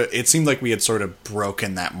 it seemed like we had sort of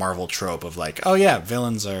broken that Marvel trope of, like, oh yeah,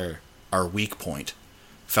 villains are our weak point.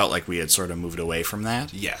 Felt like we had sort of moved away from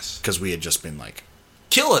that. Yes. Because we had just been, like,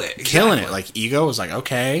 killing it. Killing it. Like, Ego was like,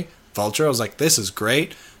 okay. Vulture, I was like, this is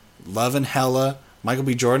great. Love and Hela. Michael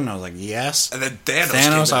B. Jordan, I was like, yes. And then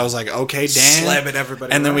Thanos, I was like, okay, Dan. Slamming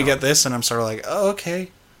everybody and then we around. get this, and I'm sort of like, oh,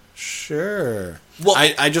 okay. Sure. Well,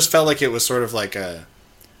 I just felt like it was sort of like a,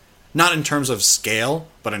 not in terms of scale,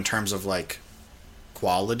 but in terms of like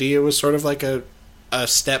quality, it was sort of like a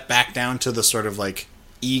step back down to the sort of like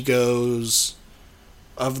egos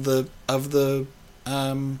of the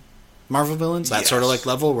Marvel villains. That sort of like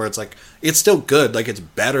level where it's like, it's still good, like it's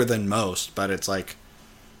better than most, but it's like,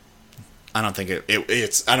 I don't think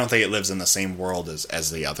I don't think it lives in the same world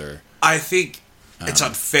as the other. I think it's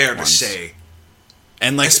unfair to say,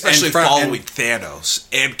 and like especially following Thanos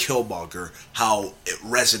and Killmonger, how it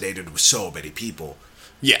resonated with so many people.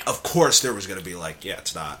 Yeah, of course there was going to be like, yeah,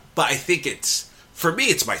 it's not, but I think for me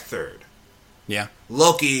it's my third. Yeah,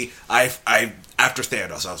 Loki. I after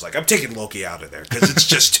Thanos, I was like, I'm taking Loki out of there because it's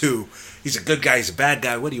just too. He's a good guy. He's a bad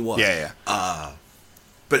guy. What do you want? Yeah.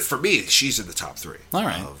 But for me, she's in the top 3. All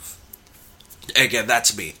right. Again,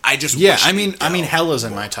 that's me. I just I mean, Hela's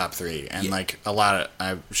in my top 3, and like a lot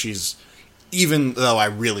of she's, even though I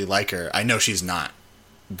really like her, I know she's not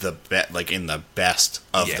the like in the best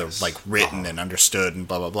of the like written and understood and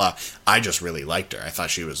blah blah blah. I just really liked her. I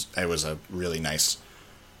thought it was a really nice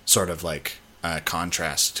sort of like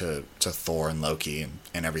contrast to Thor and Loki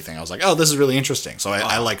and everything. I was like, oh, this is really interesting. So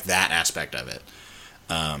I like that aspect of it.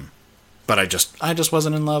 But I just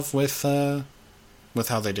wasn't in love with how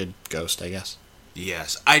they did Ghost, I guess.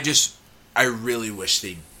 Yes. I really wish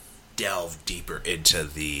they delved deeper into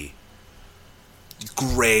the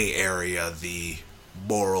gray area, the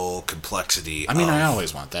moral complexity. I mean, I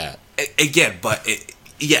always want that. Again, but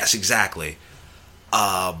yes, exactly.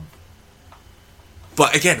 But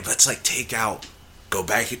again, let's like go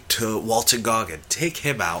back to Walton Goggin, take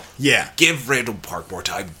him out. Yeah. Give Randall Park more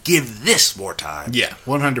time. Give this more time. Yeah,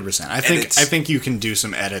 100%. I think you can do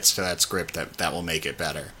some edits to that script that will make it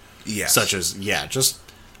better. Yeah. Such as,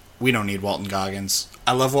 we don't need Walton Goggins.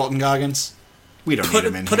 I love Walton Goggins. We don't need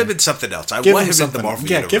him in Put here. him in something else. I want him in the Marvel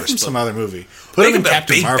universe. Give him some other movie. Put him in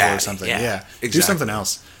Captain Marvel or something. Yeah. Exactly. Do something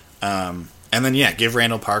else. And then, give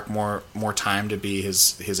Randall Park more time to be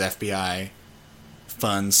his FBI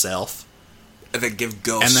fun self. And then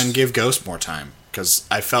give Ghost more time. Because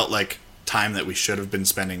I felt like time that we should have been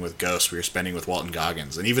spending with Ghost, we were spending with Walton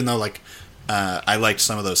Goggins. And even though, like, I liked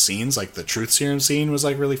some of those scenes, like the Truth Serum scene was,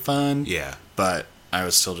 like, really fun. Yeah. But I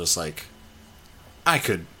was still just like, I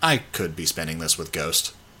could be spending this with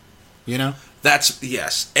Ghost. You know? That's,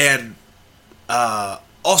 yes. And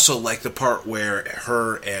also, like, the part where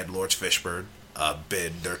her and Lawrence Fishburne,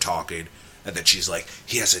 they're talking, and then she's like,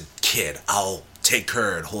 he has a kid, I'll take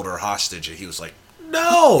her and hold her hostage. And he was like,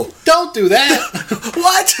 no! Don't do that!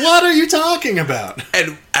 What? What are you talking about?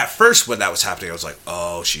 And at first, when that was happening, I was like,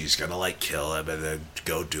 oh, she's gonna, like, kill him and then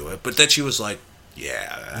go do it. But then she was like,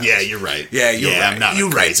 yeah, you're right. Yeah, you're right. I'm not a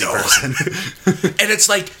crazy person. And it's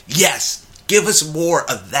like, yes, give us more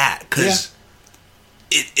of that, because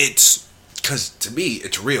because to me,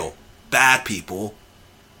 it's real. Bad people,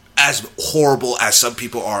 as horrible as some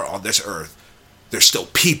people are on this earth, they're still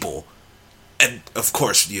people. And of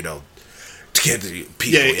course, to get the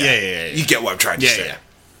people, you get what I'm trying to say. Yeah.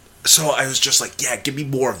 So I was just like, give me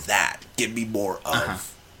more of that. Give me more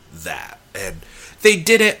of that. And they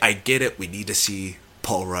did it. I get it. We need to see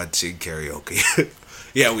Paul Rudd sing karaoke.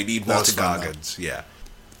 We need Walton Goggins. Yeah.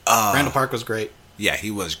 Randall Park was great. Yeah,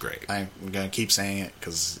 he was great. I'm going to keep saying it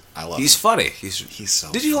because I love him. He's funny. He's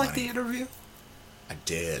so Did you funny. like the interview? I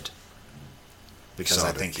did. Because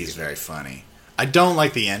I think he's very funny. I don't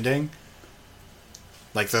like the ending.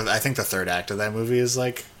 Like, I think the third act of that movie is,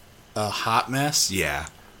 like, a hot mess. Yeah.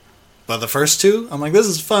 But the first two, I'm like, this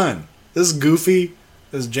is fun. This is goofy.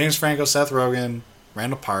 This is James Franco, Seth Rogen,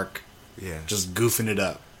 Randall Park. Yeah. Just goofing it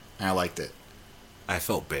up. And I liked it. I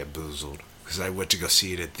felt bamboozled. Because I went to go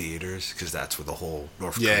see it in theaters. Because that's where the whole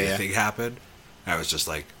North Korea thing happened. And I was just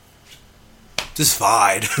like, this is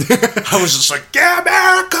fine. I was just like,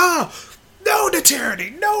 America! No to tyranny!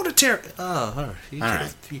 No to tyranny! Oh, he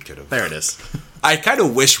could have. There it is. I kind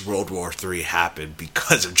of wish World War III happened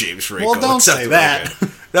because of James Franco. Well, don't say that.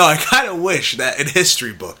 No, I kind of wish that in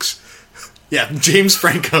history books. Yeah, James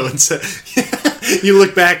Franco. And you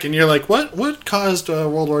look back and you're like, what caused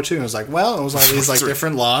World War II? And it was like, well, it was all these like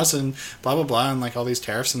different laws and blah, blah, blah, and like all these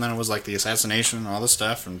tariffs. And then it was like the assassination and all this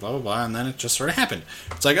stuff and blah, blah, blah. And then it just sort of happened.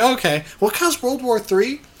 It's like, okay, what caused World War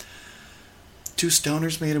III? Two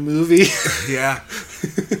stoners made a movie. Yeah.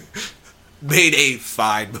 Made a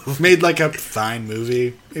fine movie. Made like a fine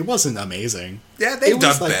movie. It wasn't amazing. Yeah, they've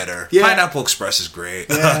done better. Yeah. Pineapple Express is great.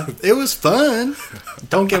 Yeah, it was fun.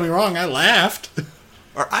 Don't get me wrong, I laughed.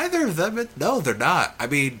 Are either of them? No, they're not. I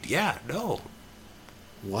mean, no.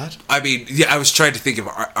 What? I mean, I was trying to think of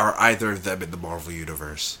are either of them in the Marvel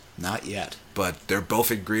Universe? Not yet. But they're both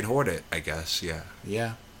in Green Hornet, I guess, yeah.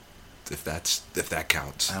 Yeah. if that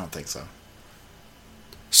counts. I don't think so.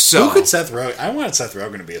 So who could Seth Rogen? I wanted Seth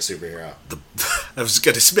Rogen to be a superhero. I was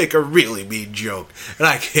going to make a really mean joke, and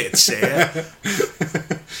I can't say it.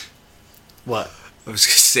 What? I was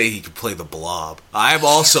going to say he could play the Blob. I'm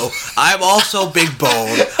also big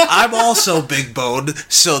boned. I'm also big boned.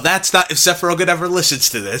 So that's not. If Seth Rogen ever listens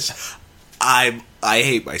to this, I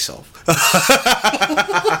hate myself.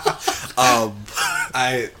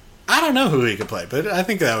 I don't know who he could play, but I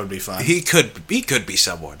think that would be fun. He could be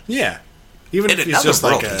someone. Yeah. Even in if he's just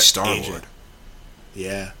world, like a Star-Lord.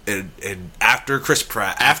 Yeah. And after Chris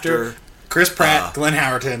Pratt. After Chris Pratt, Glenn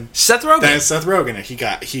Howerton. Seth Rogen. Then Seth Rogen.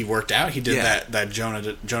 He worked out. He did that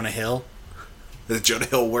Jonah Hill. The Jonah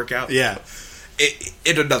Hill workout? Yeah.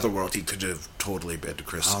 In another world, he could have totally been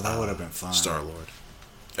Chris. Oh, that would have been fun. Star-Lord.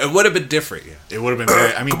 It would have been different, yeah. It would have been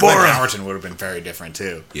very... I mean, Glenn Howerton would have been very different,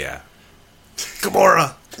 too. Yeah.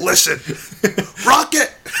 Gamora, listen.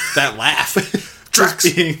 Rocket! That laugh. Drax.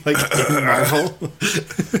 Just being, like, in Marvel.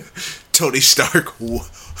 Tony Stark.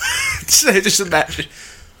 Just imagine.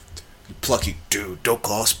 Plucky, dude. Don't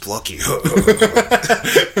call us Plucky.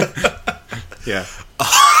 Yeah.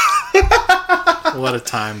 What a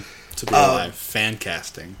time to be alive. Fan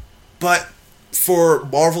casting. But for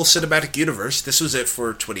Marvel Cinematic Universe, this was it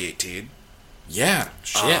for 2018. Yeah.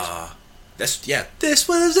 Shit. This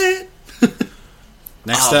was it.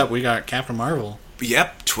 Next up, we got Captain Marvel.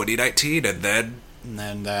 Yep, 2019, and then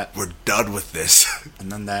that we're done with this.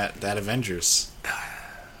 And then that Avengers.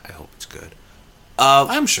 I hope it's good.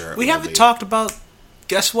 I'm sure we haven't talked about.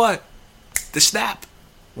 Guess what? The Snap.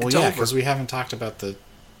 Well, it's because we haven't talked about a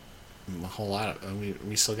whole lot of.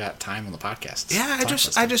 We still got time on the podcast. Yeah,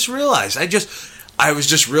 I just realized. I was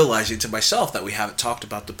just realizing to myself that we haven't talked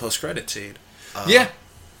about the post-credit scene. Yeah.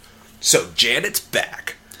 So Janet's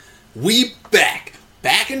back. We back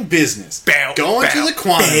in business. Going to the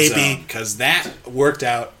quantum zone, because that worked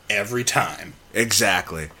out every time.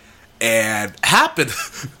 Exactly. And happened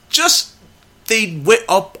just they went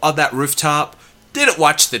up on that rooftop, didn't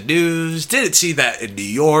watch the news, didn't see that in New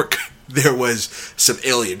York there was some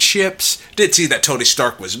alien ships, didn't see that Tony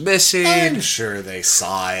Stark was missing. I'm sure they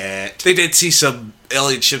saw it. They did see some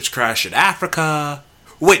alien ships crash in Africa.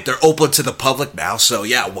 Wait, they're open to the public now, so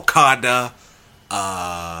yeah, Wakanda.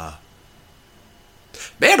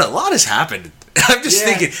 Man, a lot has happened. I'm just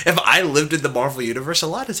thinking, if I lived in the Marvel Universe, a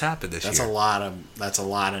lot has happened this year. That's a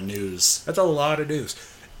lot of news. That's a lot of news.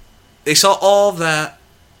 They saw all that,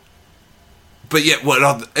 but yet what?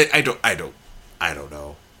 I don't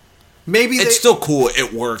know. Maybe it's still cool.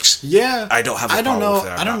 It works. Yeah, I don't have. I don't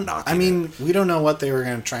know. We don't know what they were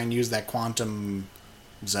going to try and use that quantum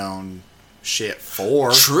zone shit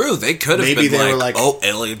for. True, they could have. Maybe they were like, "Oh,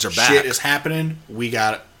 aliens are back. Shit is happening. We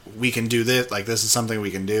can do this. Like, this is something we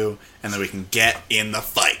can do, and then we can get in the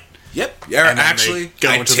fight." Yep. Yeah. And actually,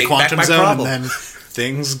 go into the quantum zone, problem. And then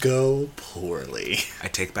things go poorly. I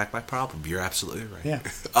take back my problem. You're absolutely right. Yeah.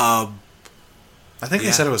 I think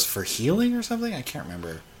they said it was for healing or something. I can't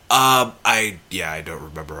remember. I don't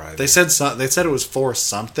remember either. They said it was for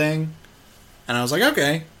something, and I was like,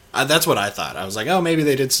 okay, that's what I thought. I was like, oh, maybe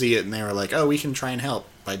they did see it, and they were like, oh, we can try and help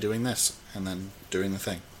by doing this, and then doing the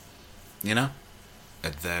thing, you know.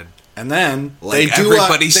 And then like they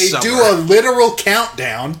do a literal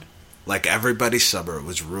countdown. Like everybody's summer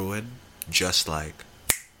was ruined, just like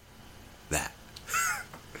that.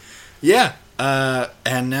 Yeah.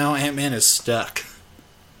 And now Ant-Man is stuck.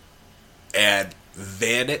 And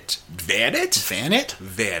Vanet.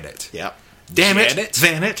 Yep. Damn it.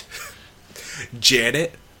 Vanet.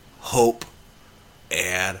 Janet, Hope,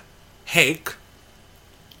 and Hank.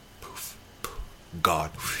 Poof. Gone.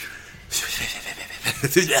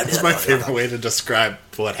 That's my favorite way to describe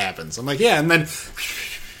what happens. I'm like, yeah, and then...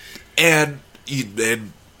 And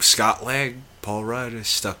Scott Lang, Paul Rudd, is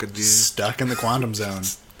stuck in the quantum zone.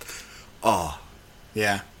 Oh.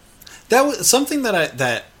 Yeah. That was something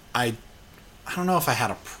that I don't know if I had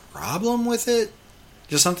a problem with it.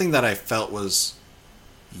 Just something that I felt was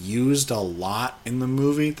used a lot in the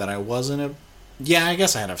movie that I wasn't yeah, I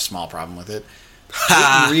guess I had a small problem with it.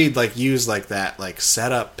 Reed use like that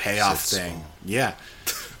setup payoff thing. Small. Yeah.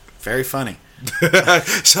 Very funny.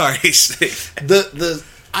 Sorry.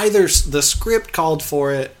 The script called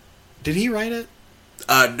for it. Did he write it?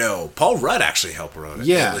 No. Paul Rudd actually helped write it.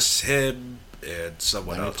 Yeah. It was him and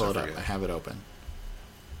someone else. Let me pull it up. I have it open.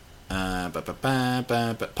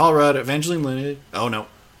 Paul Rudd, Evangeline Lilly. Oh, no.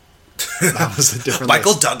 That was a different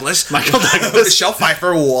Michael list. Douglas. Michelle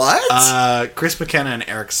Pfeiffer. What? Chris McKenna and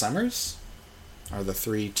Eric Summers are the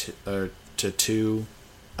 3 to 2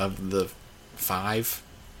 of the 5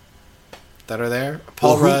 that are there.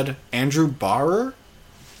 Paul Rudd, Andrew Barrer.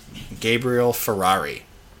 Gabriel Ferrari.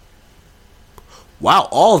 Wow,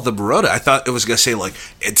 all of them wrote it. I thought it was going to say, like,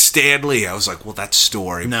 it's Stan Lee. I was like, well, that's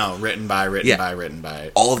story. No, written by.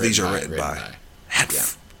 All of these are written by. Had Yeah.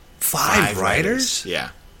 five writers? Yeah.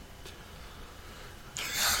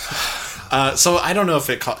 So I don't know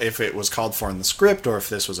if it was called for in the script or if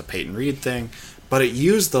this was a Peyton Reed thing, but it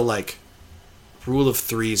used the, like, rule of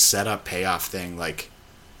threes setup payoff thing, like,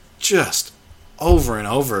 just over and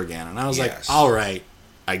over again. And I was like, all right,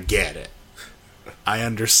 I get it. I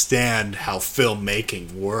understand how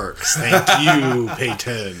filmmaking works. Thank you,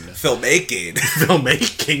 Peyton. Filmmaking.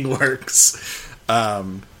 Filmmaking works.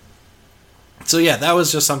 So yeah, that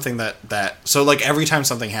was just something that so like every time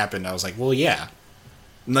something happened, I was like, well, yeah.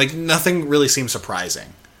 Like nothing really seemed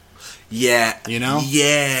surprising. Yeah. You know?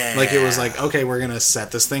 Yeah. Like it was like, okay, we're going to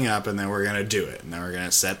set this thing up and then we're going to do it. And then we're going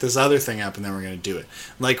to set this other thing up and then we're going to do it.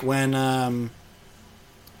 Like when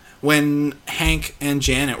Hank and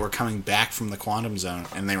Janet were coming back from the Quantum Zone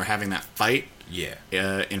and they were having that fight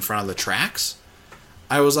in front of the tracks,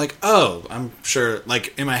 I was like, oh, I'm sure,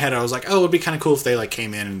 like, in my head, I was like, oh, it would be kind of cool if they, like,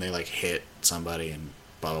 came in and they, like, hit somebody and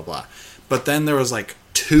blah, blah, blah. But then there was, like,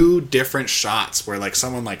 2 different shots where, like,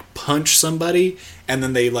 someone, like, punched somebody and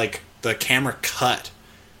then they, like, the camera cut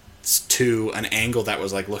to an angle that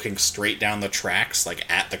was like looking straight down the tracks, like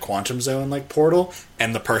at the Quantum Zone like portal,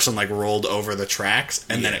 and the person like rolled over the tracks,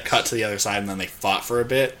 and then it cut to the other side, and then they fought for a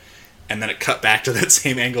bit, and then it cut back to that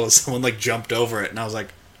same angle as someone like jumped over it, and I was like,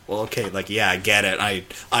 well, okay, like yeah, I get it.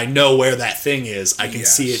 I know where that thing is. I can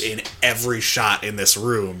see it in every shot in this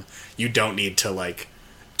room. You don't need to like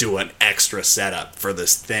do an extra setup for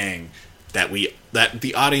this thing that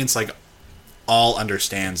the audience like all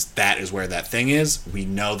understands that is where that thing is. We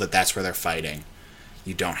know that that's where they're fighting.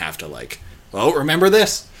 You don't have to like, oh, remember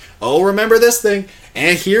this. Oh, remember this thing.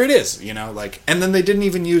 And here it is, you know, like, and then they didn't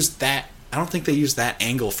even use that. I don't think they used that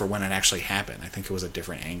angle for when it actually happened. I think it was a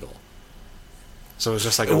different angle. So it was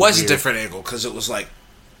just like it was a different angle because it was like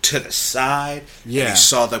to the side. Yeah. And you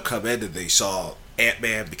saw them come in and they saw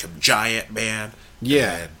Ant-Man become Giant Man.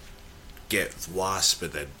 Yeah. And then get Wasp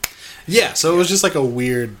and then. Yeah, so it was just like a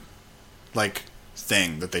weird like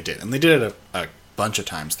thing that they did, and they did it a bunch of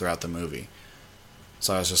times throughout the movie.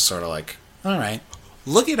 So I was just sort of like, all right.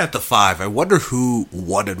 Looking at the 5, I wonder who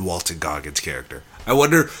wanted Walton Goggins' character. I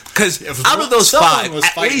wonder because out of those 5,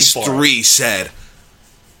 at least 3 said,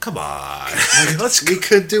 "Come on, we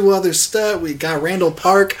could do other stuff. We got Randall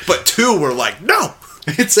Park," but 2 were like, "No,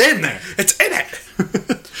 it's in there. It's in it."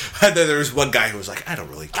 And then there was one guy who was like, "I don't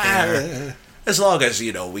really care as long as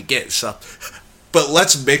you know we get stuff." But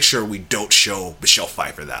let's make sure we don't show Michelle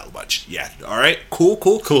Pfeiffer that much. Yeah. All right. Cool.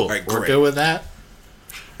 All right, we're good with that.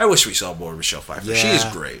 I wish we saw more Michelle Pfeiffer. Yeah, she is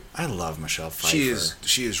great. I love Michelle Pfeiffer.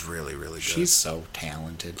 She is really, really good. She's so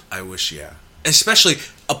talented. I wish, yeah. Especially,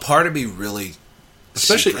 a part of me really...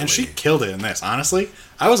 And she killed it in this, honestly.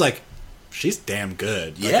 I was like, she's damn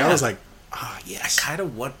good. Like, yeah. I was like, oh, yes. I kind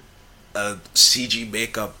of want a CG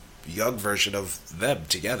makeup young version of them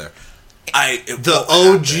together. The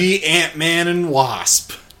OG Ant-Man and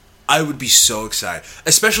Wasp. I would be so excited.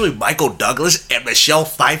 Especially Michael Douglas and Michelle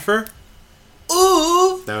Pfeiffer.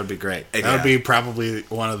 Ooh! That would be great. And that would be probably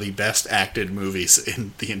one of the best acted movies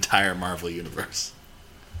in the entire Marvel Universe.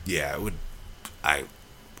 Yeah, it would. I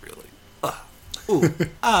really...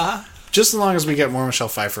 Just as long as we get more Michelle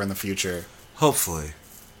Pfeiffer in the future. Hopefully.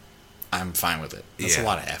 I'm fine with it. That's a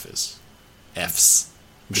lot of F's.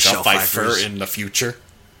 Michelle Pfeiffer in the future.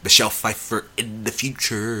 Michelle Pfeiffer in the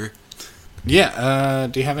future. Yeah,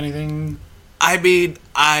 do you have anything... I mean,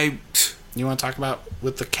 You want to talk about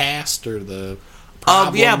with the cast or the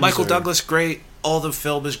yeah, Michael Douglas, great. All the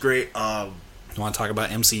film is great. You want to talk about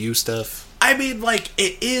MCU stuff? I mean, like,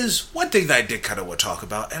 it is one thing that I did kind of want to talk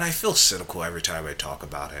about, and I feel cynical every time I talk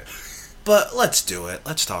about it. But let's do it.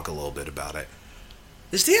 Let's talk a little bit about it.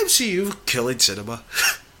 Is the MCU killing cinema?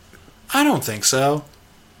 I don't think so.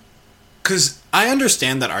 Because I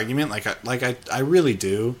understand that argument, I really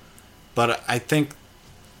do, but I think,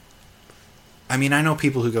 I mean, I know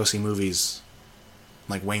people who go see movies,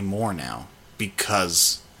 like, way more now,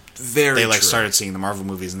 because they, like, started seeing the Marvel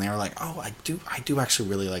movies, and they were like, oh, I do actually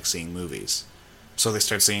really like seeing movies. So they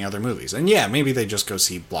start seeing other movies. And yeah, maybe they just go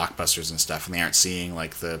see blockbusters and stuff, and they aren't seeing,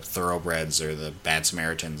 like, the Thoroughbreds or the Bad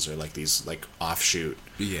Samaritans or, like, these, like, offshoot,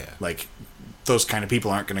 like, those kind of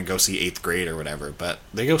people aren't going to go see 8th Grade or whatever, but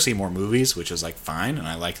they go see more movies, which is, like, fine, and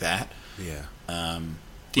I like that. Yeah.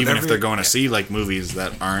 Even if they're going to see, like, movies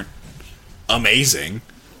that aren't amazing,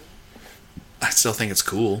 I still think it's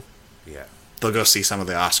cool. Yeah. They'll go see some of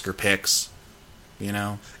the Oscar picks, you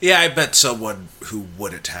know? Yeah, I bet someone who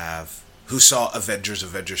saw Avengers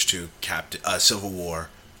 2, Civil War,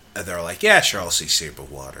 And they're like, yeah, sure, I'll see Shape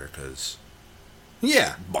of Water, because...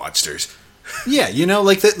 Yeah. Monsters. Yeah, you know,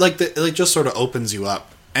 it just sort of opens you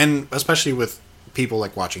up. And especially with people,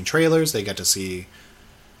 like, watching trailers, they get to see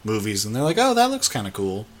movies, and they're like, oh, that looks kind of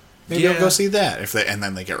cool. Maybe I'll go see that. And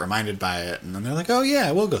then they get reminded by it, and then they're like, oh,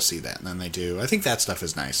 yeah, we'll go see that. And then they do. I think that stuff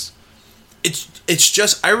is nice. It's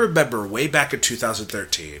just, I remember way back in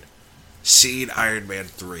 2013, seeing Iron Man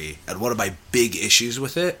 3, and one of my big issues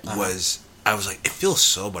with it was... I was like, it feels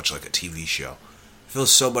so much like a TV show. It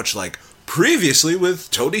feels so much like previously with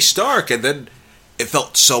Tony Stark, and then it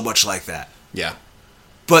felt so much like that. Yeah.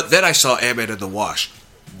 But then I saw Ant-Man and the Wasp,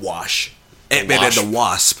 Ant-Man and the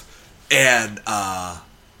Wasp, and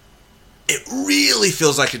it really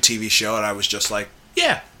feels like a TV show, and I was just like,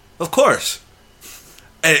 yeah, of course.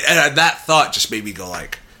 And that thought just made me go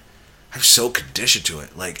like, I'm so conditioned to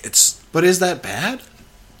it. Like, it's... But is that bad?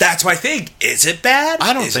 That's my thing. Is it bad?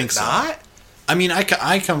 I don't think so. Not? I mean, I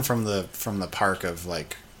come from the park of,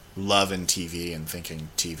 like, loving TV and thinking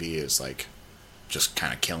TV is, like, just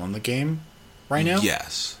kind of killing the game right now.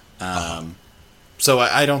 Yes. So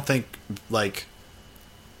I don't think, like...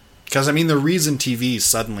 Because, I mean, the reason TV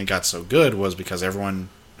suddenly got so good was because everyone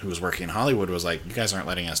who was working in Hollywood was like, you guys aren't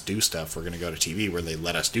letting us do stuff. We're going to go to TV where they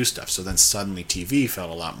let us do stuff. So then suddenly TV felt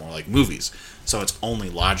a lot more like movies. So it's only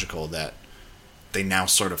logical that they now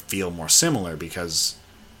sort of feel more similar because...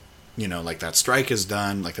 You know, like that strike is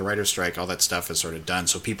done, like the writer's strike, all that stuff is sort of done,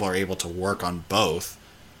 so people are able to work on both,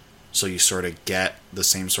 so you sort of get the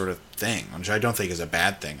same sort of thing, which I don't think is a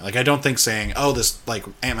bad thing. Like, I don't think saying, oh, this, like,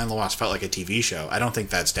 Ant-Man and the Wasp felt like a TV show, I don't think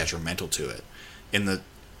that's detrimental to it.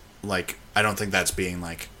 I don't think that's being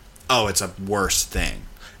like, oh, it's a worse thing.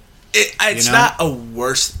 It's not a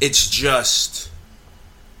worse, it's just...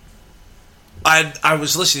 I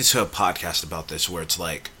was listening to a podcast about this where it's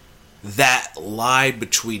like, that line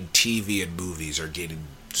between TV and movies are getting,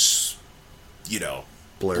 you know,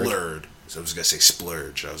 blurred. So I was going to say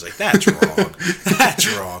splurge. I was like, that's wrong.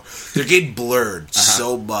 That's wrong. They're getting blurred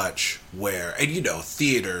so much where, and you know,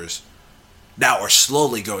 theaters now are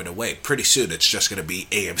slowly going away. Pretty soon it's just going to be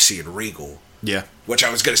AMC and Regal. Yeah. Which I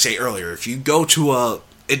was going to say earlier, if you go to a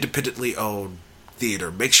independently owned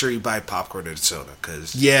theater, make sure you buy popcorn and soda,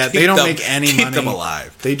 because they don't make any money. Keep them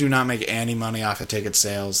alive. They do not make any money off of ticket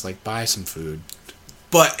sales. Like, buy some food.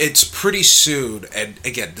 But it's pretty soon, and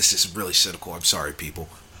again, this is really cynical, I'm sorry, people,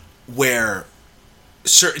 where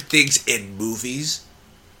certain things in movies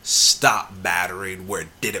stop mattering where it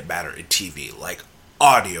didn't matter in TV, like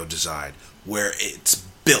audio design, where it's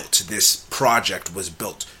built, this project was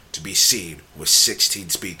built to be seen with 16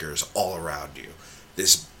 speakers all around you.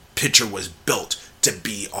 This picture was built to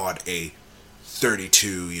be on a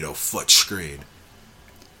 32, foot screen.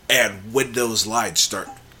 And when those lines start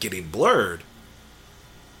getting blurred,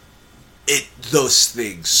 those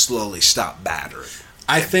things slowly stop mattering.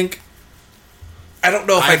 I don't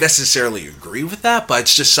know if I necessarily agree with that, but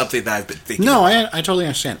it's just something that I've been thinking about. I totally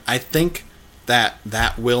understand. I think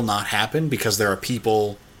that will not happen because there are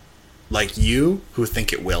people like you who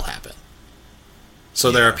think it will happen.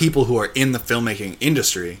 So there are people who are in the filmmaking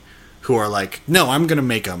industry who are like, no, I'm going to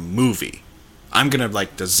make a movie. I'm going to,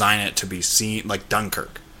 design it to be seen, like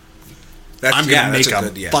Dunkirk. I'm going to make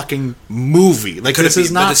a fucking movie. Like, this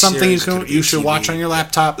is not something you should watch on your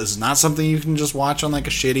laptop. This is not something you can just watch on, a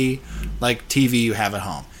shitty, TV you have at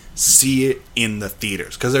home. See it in the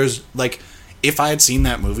theaters. Because there's, if I had seen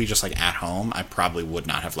that movie just, at home, I probably would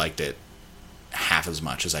not have liked it half as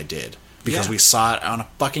much as I did. Because we saw it on a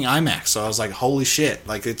fucking IMAX. So I was like, holy shit.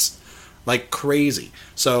 It's, crazy.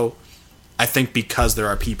 So I think because there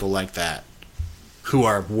are people like that who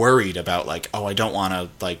are worried about, I don't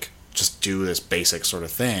want to, just do this basic sort of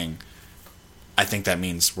thing, I think that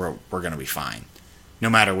means we're going to be fine. No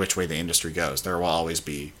matter which way the industry goes, there will always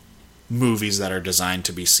be movies that are designed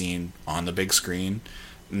to be seen on the big screen,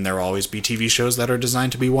 and there will always be TV shows that are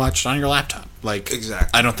designed to be watched on your laptop.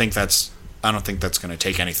 Exactly. I don't think that's going to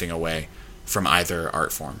take anything away from either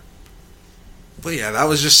art form. But yeah, that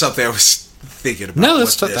was just something I was thinking about. No,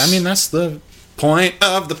 that's that's the point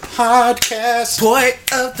of the podcast. Point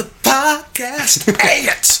of the podcast.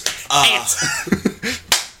 Ants.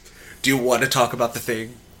 Do you want to talk about the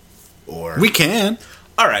thing? Or we can.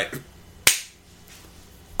 All right.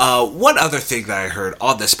 One other thing that I heard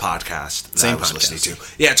on this podcast that I was listening to.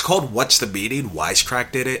 Yeah, it's called What's the Meaning?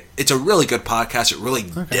 Wisecrack did it. It's a really good podcast. It really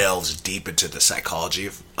delves deep into the psychology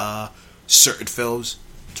of certain films.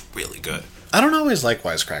 It's really good. I don't always like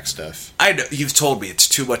Wisecrack stuff. I know. You've told me it's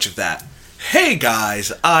too much of that. Hey,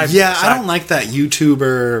 guys. I don't like that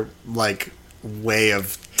YouTuber, way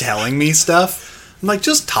of telling me stuff. I'm like,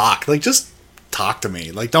 just talk. Just talk to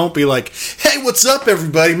me. Like, don't be like, hey, what's up,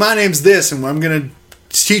 everybody? My name's this, and I'm gonna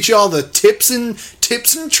teach you all the tips and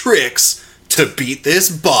tricks to beat this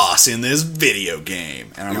boss in this video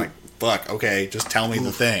game. And I'm like, fuck, okay, just tell me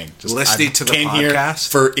the thing. Just listening to the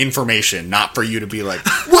podcast for information, not for you to be like,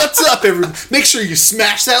 what's up, everybody? Make sure you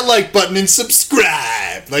smash that like button and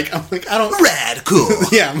subscribe. Like, I'm like, I don't. Rad cool.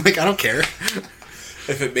 Yeah, I'm like, I don't care.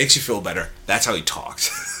 If it makes you feel better, that's how he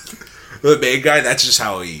talks. The main guy, that's just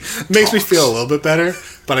how he makes me feel a little bit better,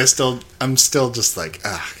 but I'm still just like,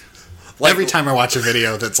 like, every time I watch a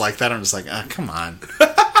video that's like that, I'm just like, come on.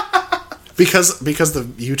 because the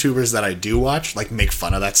YouTubers that I do watch, like, make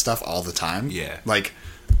fun of that stuff all the time. Yeah. Like,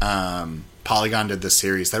 Polygon did this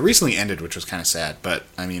series that recently ended, which was kind of sad, but,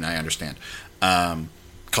 I mean, I understand.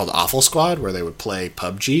 Called Awful Squad, where they would play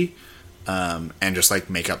PUBG, and just,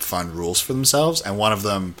 like, make up fun rules for themselves, and one of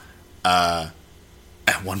them,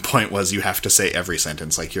 at one point was you have to say every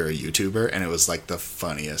sentence like you're a YouTuber, and it was like the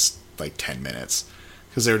funniest like 10 minutes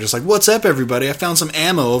because they were just like, what's up, everybody, I found some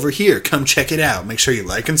ammo over here, come check it out, make sure you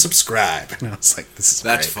like and subscribe. And I was like,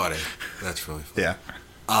 that's funny. That's really funny. Yeah.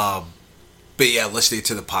 But yeah, listening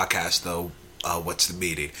to the podcast though, what's the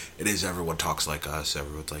meaning? It is everyone talks like us,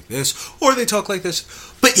 everyone's like this, or they talk like this.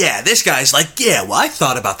 But yeah, this guy's like, yeah, well, I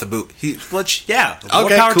thought about the movie. More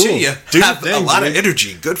power to you. Do have a lot of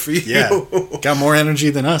energy. Good for you. Yeah, got more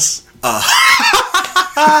energy than us.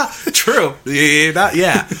 True.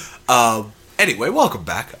 Yeah. Anyway, welcome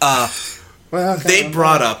back. They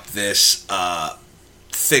brought up this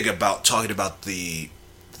thing about talking about the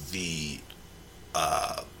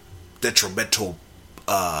detrimental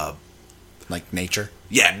like nature?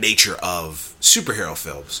 Yeah, nature of superhero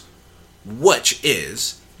films. Which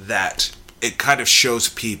is that it kind of shows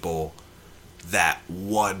people that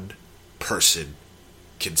one person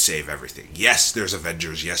can save everything. Yes, there's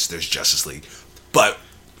Avengers. Yes, there's Justice League. But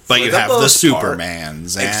you have the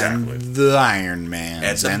Supermans and the Iron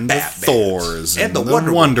Mans and the Thors and the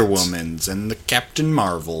Wonder Womans and the Captain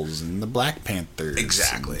Marvels and the Black Panthers.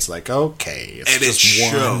 Exactly. And it's like, okay, it's and just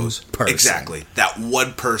it shows one person. Exactly that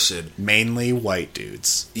one person, mainly white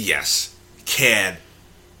dudes. Yes,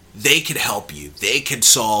 they can help you. They can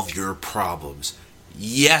solve your problems.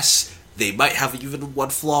 Yes, they might have even one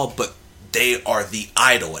flaw, but they are the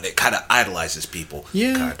idol, and it kind of idolizes people.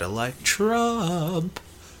 Yeah, kind of like Trump.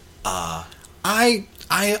 I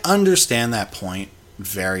understand that point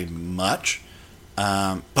very much,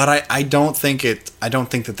 but I don't think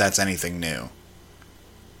that's anything new.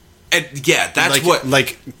 And yeah, that's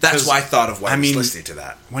that's why I thought of when I was listening to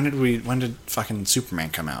that. When did fucking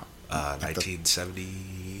Superman come out?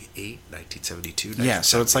 1978, 1972. Yeah,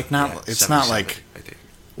 so it's like it's not like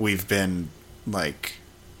we've been like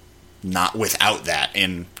not without that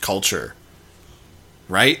in culture,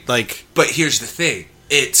 right? Like, but here's the thing: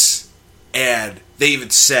 and they even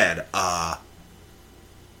said that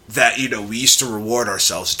we used to reward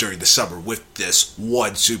ourselves during the summer with this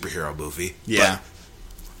one superhero movie. Yeah.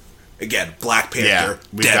 But again, Black Panther,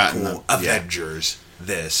 Deadpool, Avengers.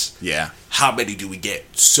 This. Yeah. How many do we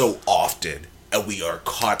get so often? And we are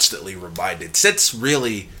constantly reminded. Since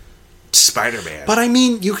really Spider-Man. But I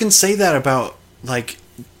mean, you can say that about like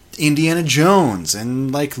Indiana Jones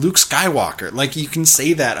and like Luke Skywalker. Like you can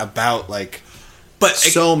say that about like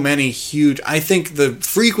so many huge. I think the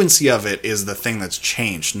frequency of it is the thing that's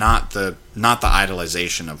changed, not the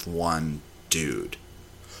idolization of one dude.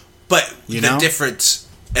 But the difference,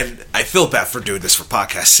 and I feel bad for doing this for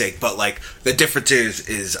podcast sake, but like the difference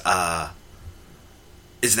is that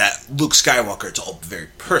Luke Skywalker, it's all very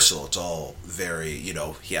personal. It's all very,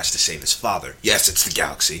 he has to save his father. Yes, it's the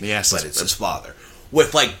galaxy. Yes, but it's his father.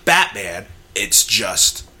 With like Batman, it's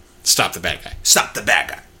just stop the bad guy. Stop the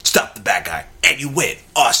bad guy. Stop the bad guy, and you win.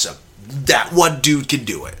 Awesome. That one dude can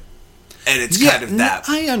do it, and it's kind of that.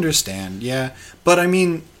 I understand, yeah, but I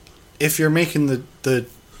mean, if you're making the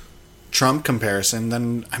Trump comparison,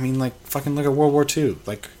 then I mean, like, fucking look at World War II.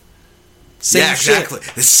 Like, yeah, exactly.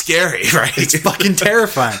 Shit. It's scary, right? It's fucking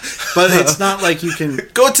terrifying. But it's not like you can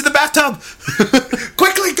go into the bathtub.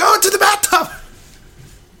 Quickly, go into the bathtub.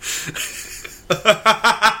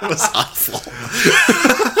 It was awful.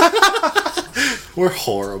 We're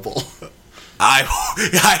horrible. I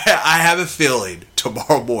have a feeling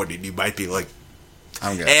tomorrow morning you might be like,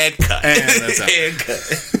 I'm good. And cut. And cut.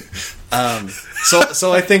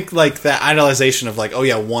 So I think like that idolization of like, oh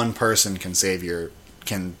yeah, one person can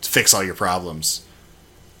fix all your problems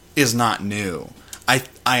is not new. I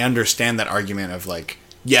understand that argument of like,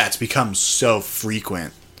 yeah, it's become so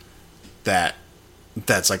frequent that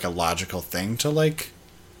that's like a logical thing to like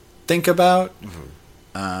think about.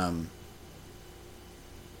 Mm-hmm.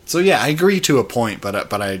 So yeah, I agree to a point, but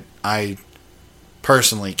I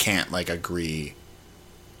personally can't like agree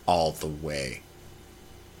all the way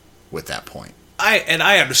with that point.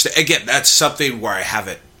 I understand. Again, that's something where I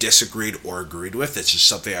haven't disagreed or agreed with. It's just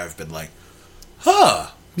something I've been like, huh.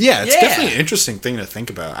 Yeah, it's definitely an interesting thing to think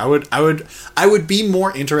about. I would be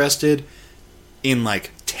more interested in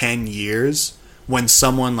like 10 years when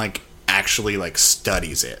someone like actually like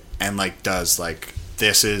studies it and like does like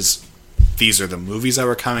these are the movies that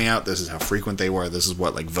were coming out, this is how frequent they were, this is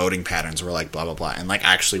what like voting patterns were like, blah blah blah, and like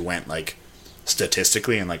actually went like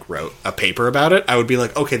statistically and like wrote a paper about it. I would be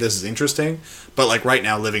like, okay, this is interesting, but like right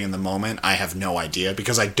now, living in the moment, I have no idea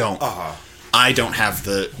because I don't have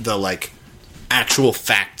the like actual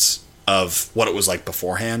facts of what it was like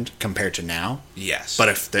beforehand compared to now. Yes. But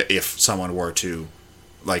if someone were to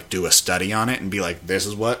like do a study on it and be like, this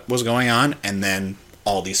is what was going on, and then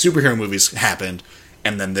all these superhero movies happened,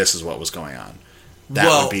 and then this is what was going on, that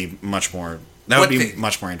would be much more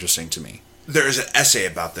interesting to me. There's an essay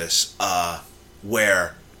about this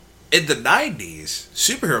where in the 90s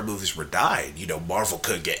superhero movies were dying. You know, Marvel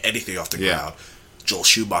couldn't get anything off the ground. Joel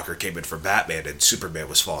Schumacher came in for Batman and Superman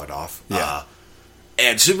was falling off.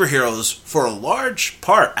 And superheroes, for a large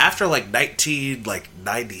part, after like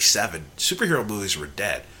 1997, superhero movies were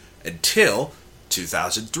dead until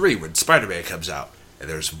 2003 when Spider-Man comes out. And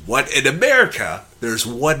in America, there's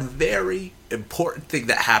one very important thing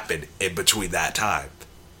that happened in between that time.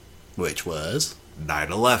 Which was?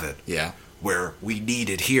 9/11. Yeah. Where we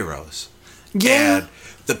needed heroes. Yeah. And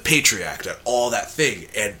the Patriot Act and all that thing.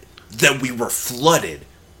 And then we were flooded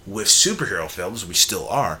with superhero films. We still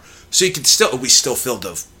are. So we still feel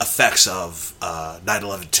the effects of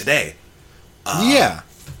 9/11 today.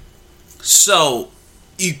 So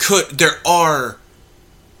there are,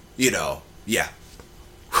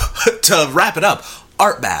 to wrap it up,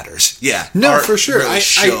 art matters. Yeah. No, art for sure. Really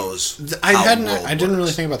shows I didn't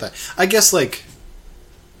really think about that. I guess like,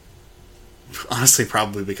 honestly,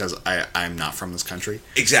 probably because I'm not from this country.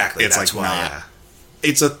 Exactly. It's that's like why, not.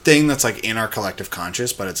 It's a thing that's like in our collective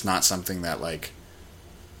conscious, but it's not something that like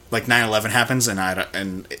 9/11 happens,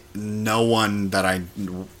 and no one that I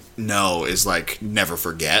know is like never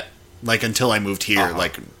forget. Like until I moved here,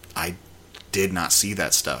 like I did not see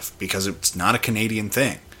that stuff because it's not a Canadian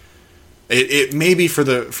thing. It may be for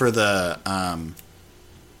the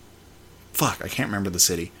fuck, I can't remember the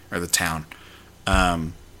city or the town.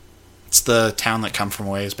 It's the town that Come From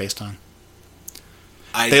Away is based on.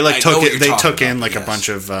 They took in like a bunch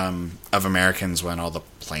of Americans when all the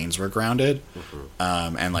planes were grounded,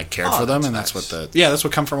 and like cared for them, and that's nice. That's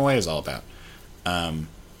what Come From Away is all about.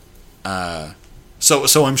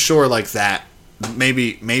 So I'm sure like that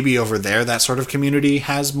maybe over there that sort of community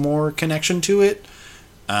has more connection to it.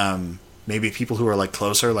 Maybe people who are like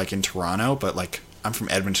closer, like in Toronto, but like I'm from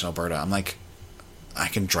Edmonton, Alberta. I'm like, I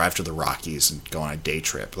can drive to the Rockies and go on a day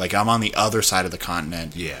trip. Like I'm on the other side of the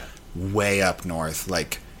continent. Yeah. Way up north.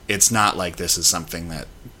 Like it's not like this is something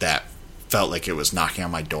that felt like it was knocking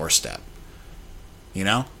on my doorstep. You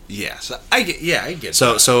know? Yes. I get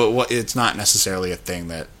so it's not necessarily a thing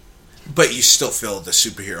that, but you still feel the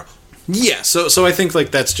superhero. Yeah, so I think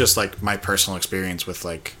like that's just like my personal experience with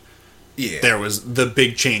like, there was the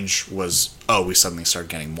big change was we suddenly started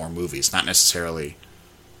getting more movies, not necessarily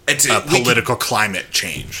a political climate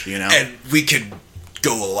change, you know. And we could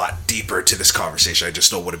go a lot deeper into this conversation. I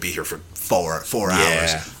just don't want to be here for four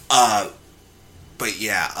hours. But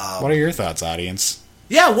what are your thoughts, audience?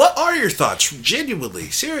 Yeah, what are your thoughts? Genuinely,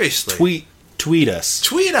 seriously. Tweet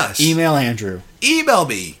us. Email Andrew. Email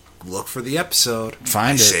me. Look for the episode.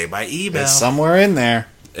 Find it. Say my email. It's somewhere in there.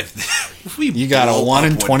 If we you got a 1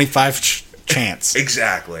 in 25 chance.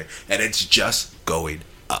 Exactly. And it's just going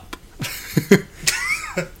up.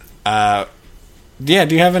 Yeah,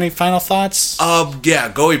 do you have any final thoughts?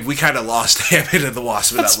 We kind of lost Hammond and the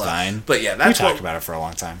Wasp. That's fine. But yeah, we talked about it for a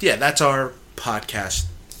long time. Yeah, that's our podcast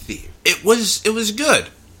theme. It was good.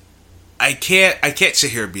 I can't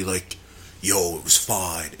sit here and be like, yo, it was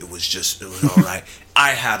fine. It was all right.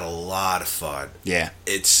 I had a lot of fun. Yeah.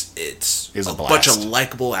 It's a bunch of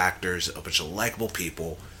likable actors, a bunch of likable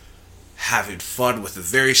people having fun with a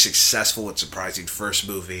very successful and surprising first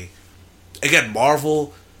movie. Again,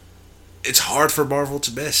 Marvel, it's hard for Marvel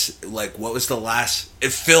to miss. Like, what was the last,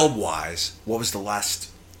 film-wise, what was the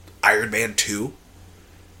last Iron Man 2?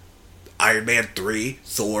 Iron Man 3?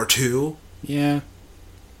 Thor 2? Yeah.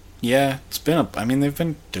 Yeah, it's been they've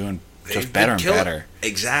been doing just better and better.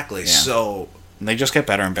 Exactly. Yeah. So and they just get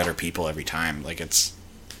better and better people every time. Like it's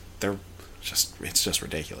just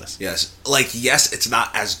ridiculous. Yes. Like it's not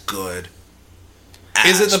as good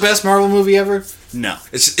as... Is it the best Marvel movie ever? No.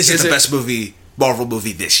 Is it the best Marvel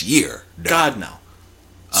movie this year? No. God no.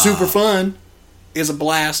 Super fun. is a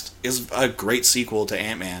blast, is a great sequel to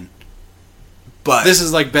Ant-Man. But this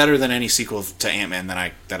is like better than any sequel to Ant-Man that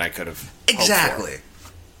I could have exactly.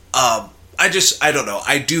 I don't know.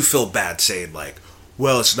 I do feel bad saying like,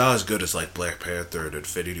 well, it's not as good as like Black Panther and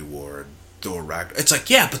Infinity War and Thor Ragnarok. It's like,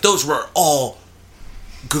 yeah, but those were all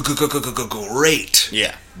great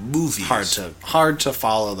movies. Hard to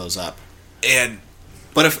follow those up.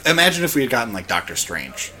 But imagine if we had gotten like Doctor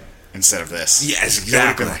Strange instead of this. Yes,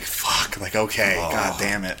 exactly. Like, fuck, like, okay, god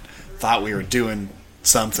damn it. Thought we were doing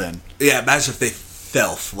something. Yeah, imagine if they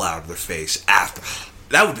fell flat on their face after.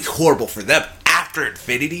 That would be horrible for them. After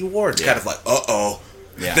Infinity War, it's kind of like, uh-oh.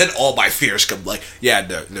 Yeah. Then all my fears come like, yeah,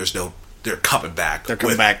 no, they're coming back. They're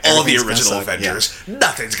coming back. All the original Avengers. Yeah.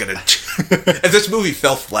 Nothing's gonna. If this movie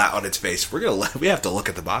fell flat on its face, we have to look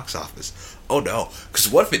at the box office. Oh no,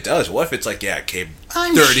 because what if it does? What if it's like, yeah, it came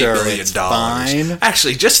 $30 million? Fine.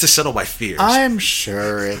 Actually, just to settle my fears. I'm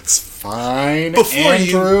sure it's fine.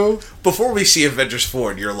 Before we see Avengers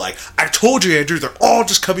 4, and you're like, I told you, Andrew, they're all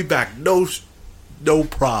just coming back. No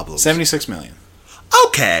problem. 76 million.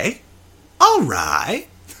 Okay. All right.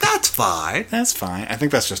 That's fine. That's fine. I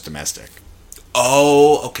think that's just domestic.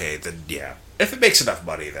 Oh, okay. Then, yeah. If it makes enough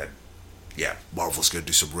money, then, yeah, Marvel's going to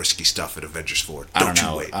do some risky stuff in Avengers 4. Don't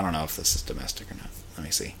you wait. I don't know if this is domestic or not. Let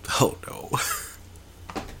me see. Oh, no.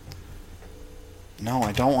 No,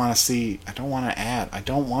 I don't want to see. I don't want to add. I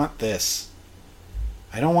don't want this.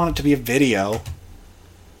 I don't want it to be a video.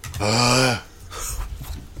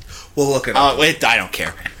 We'll look it up. Oh, wait, I don't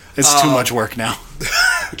care. It's too much work now.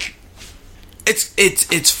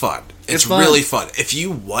 It's fun. It's fun. Really fun. If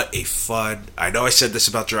you want a fun... I know I said this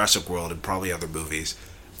about Jurassic World and probably other movies.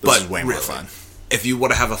 This is way more fun. If you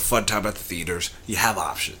want to have a fun time at the theaters, you have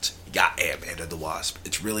options. You got Ant-Man and the Wasp.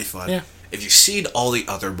 It's really fun. Yeah. If you've seen all the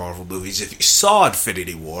other Marvel movies, if you saw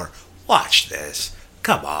Infinity War, watch this.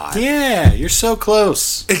 Come on. Yeah, you're so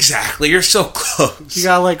close. Exactly, you're so close. You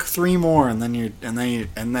got like 3 more, and then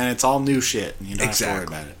it's all new shit, and you don't have to worry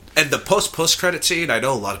about it. And the post credit scene, I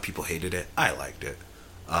know a lot of people hated it. I liked it.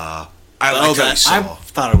 I liked how you saw. I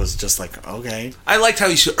thought it was just like, okay. I liked how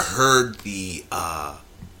you heard the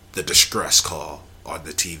distress call on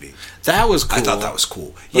the TV. That was cool. I thought that was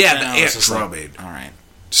cool. But yeah, the ant drumming. Like, all right.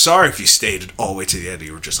 Sorry if you stayed all the way to the end and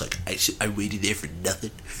you were just like, I waited there for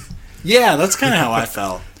nothing. Yeah, that's kind of how I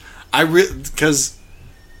felt. Because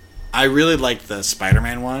I really liked the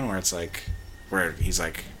Spider-Man one where it's like, where he's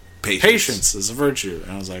like, patience is a virtue.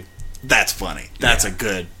 And I was like, that's funny. That's a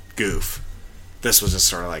good goof. This was just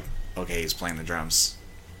sort of like, okay, he's playing the drums.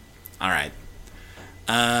 All right.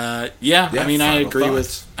 I mean, I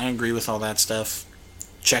agree with all that stuff.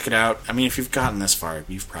 Check it out. I mean, if you've gotten this far,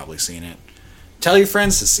 you've probably seen it. Tell your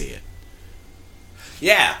friends to see it.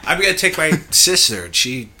 Yeah, I'm going to take my sister, and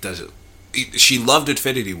she doesn't. She loved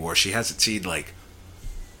Infinity War. She hasn't seen, like,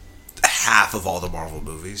 half of all the Marvel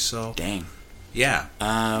movies, so. Dang. Yeah.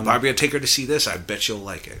 I'm going to take her to see this. I bet you'll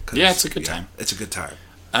like it. Yeah, it's a good time. It's a good time.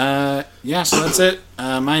 So that's it.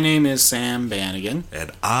 My name is Sam Bannigan.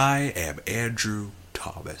 And I am Andrew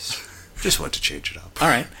Thomas. Just want to change it up. All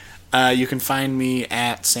right. You can find me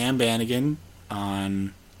at Sam Bannigan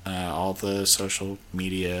on all the social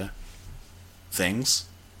media things.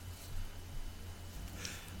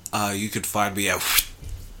 You can find me at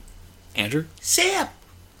Andrew? Sam.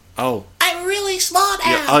 Oh. I'm really small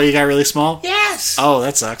now. You got really small? Yes. Oh,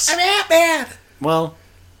 that sucks. I'm Ant-Man. Well,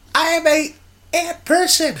 I am a ant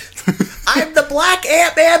person. I'm the Black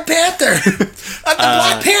Ant-Man Panther. I'm the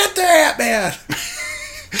Black Panther Ant-Man.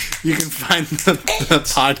 You can find the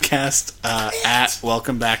podcast at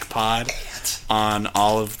Welcome Back Pod on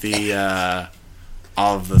all of the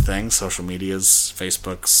things, social medias,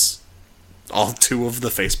 Facebooks, all 2 of the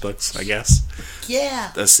Facebooks, I guess.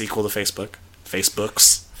 Yeah. The sequel to Facebook.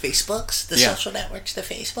 Facebooks. Facebooks? The social networks, the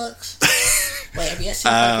Facebooks? Whatever you see,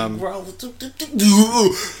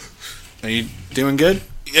 Are you doing good?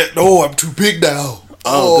 Yeah, no, I'm too big now.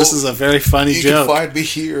 Oh, this is a very funny joke. You can find me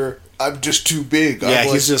here. I'm just too big. Yeah, I'm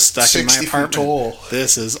he's just stuck in my apartment. Tall.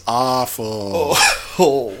 This is awful.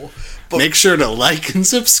 But make sure to like and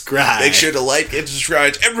subscribe. Make sure to like and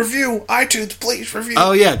subscribe and review iTunes, please review.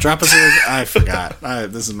 Oh yeah, drop us a review. I forgot.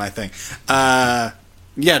 This is my thing.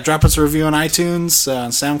 Drop us a review on iTunes, on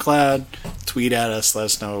SoundCloud. Tweet at us. Let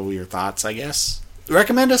us know your thoughts. I guess.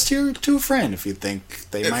 Recommend us to a friend if you think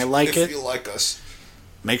they might like it. If you like us,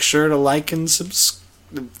 make sure to like and subscribe.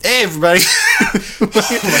 Hey everybody!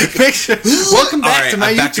 Make sure. Welcome back to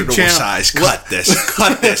my YouTube channel. Size. Cut this.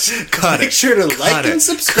 Cut this. Cut it. Make sure to like and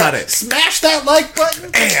subscribe. Cut it. Smash that like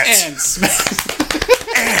button. Ants. And smash.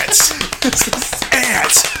 Ants.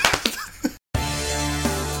 Ants.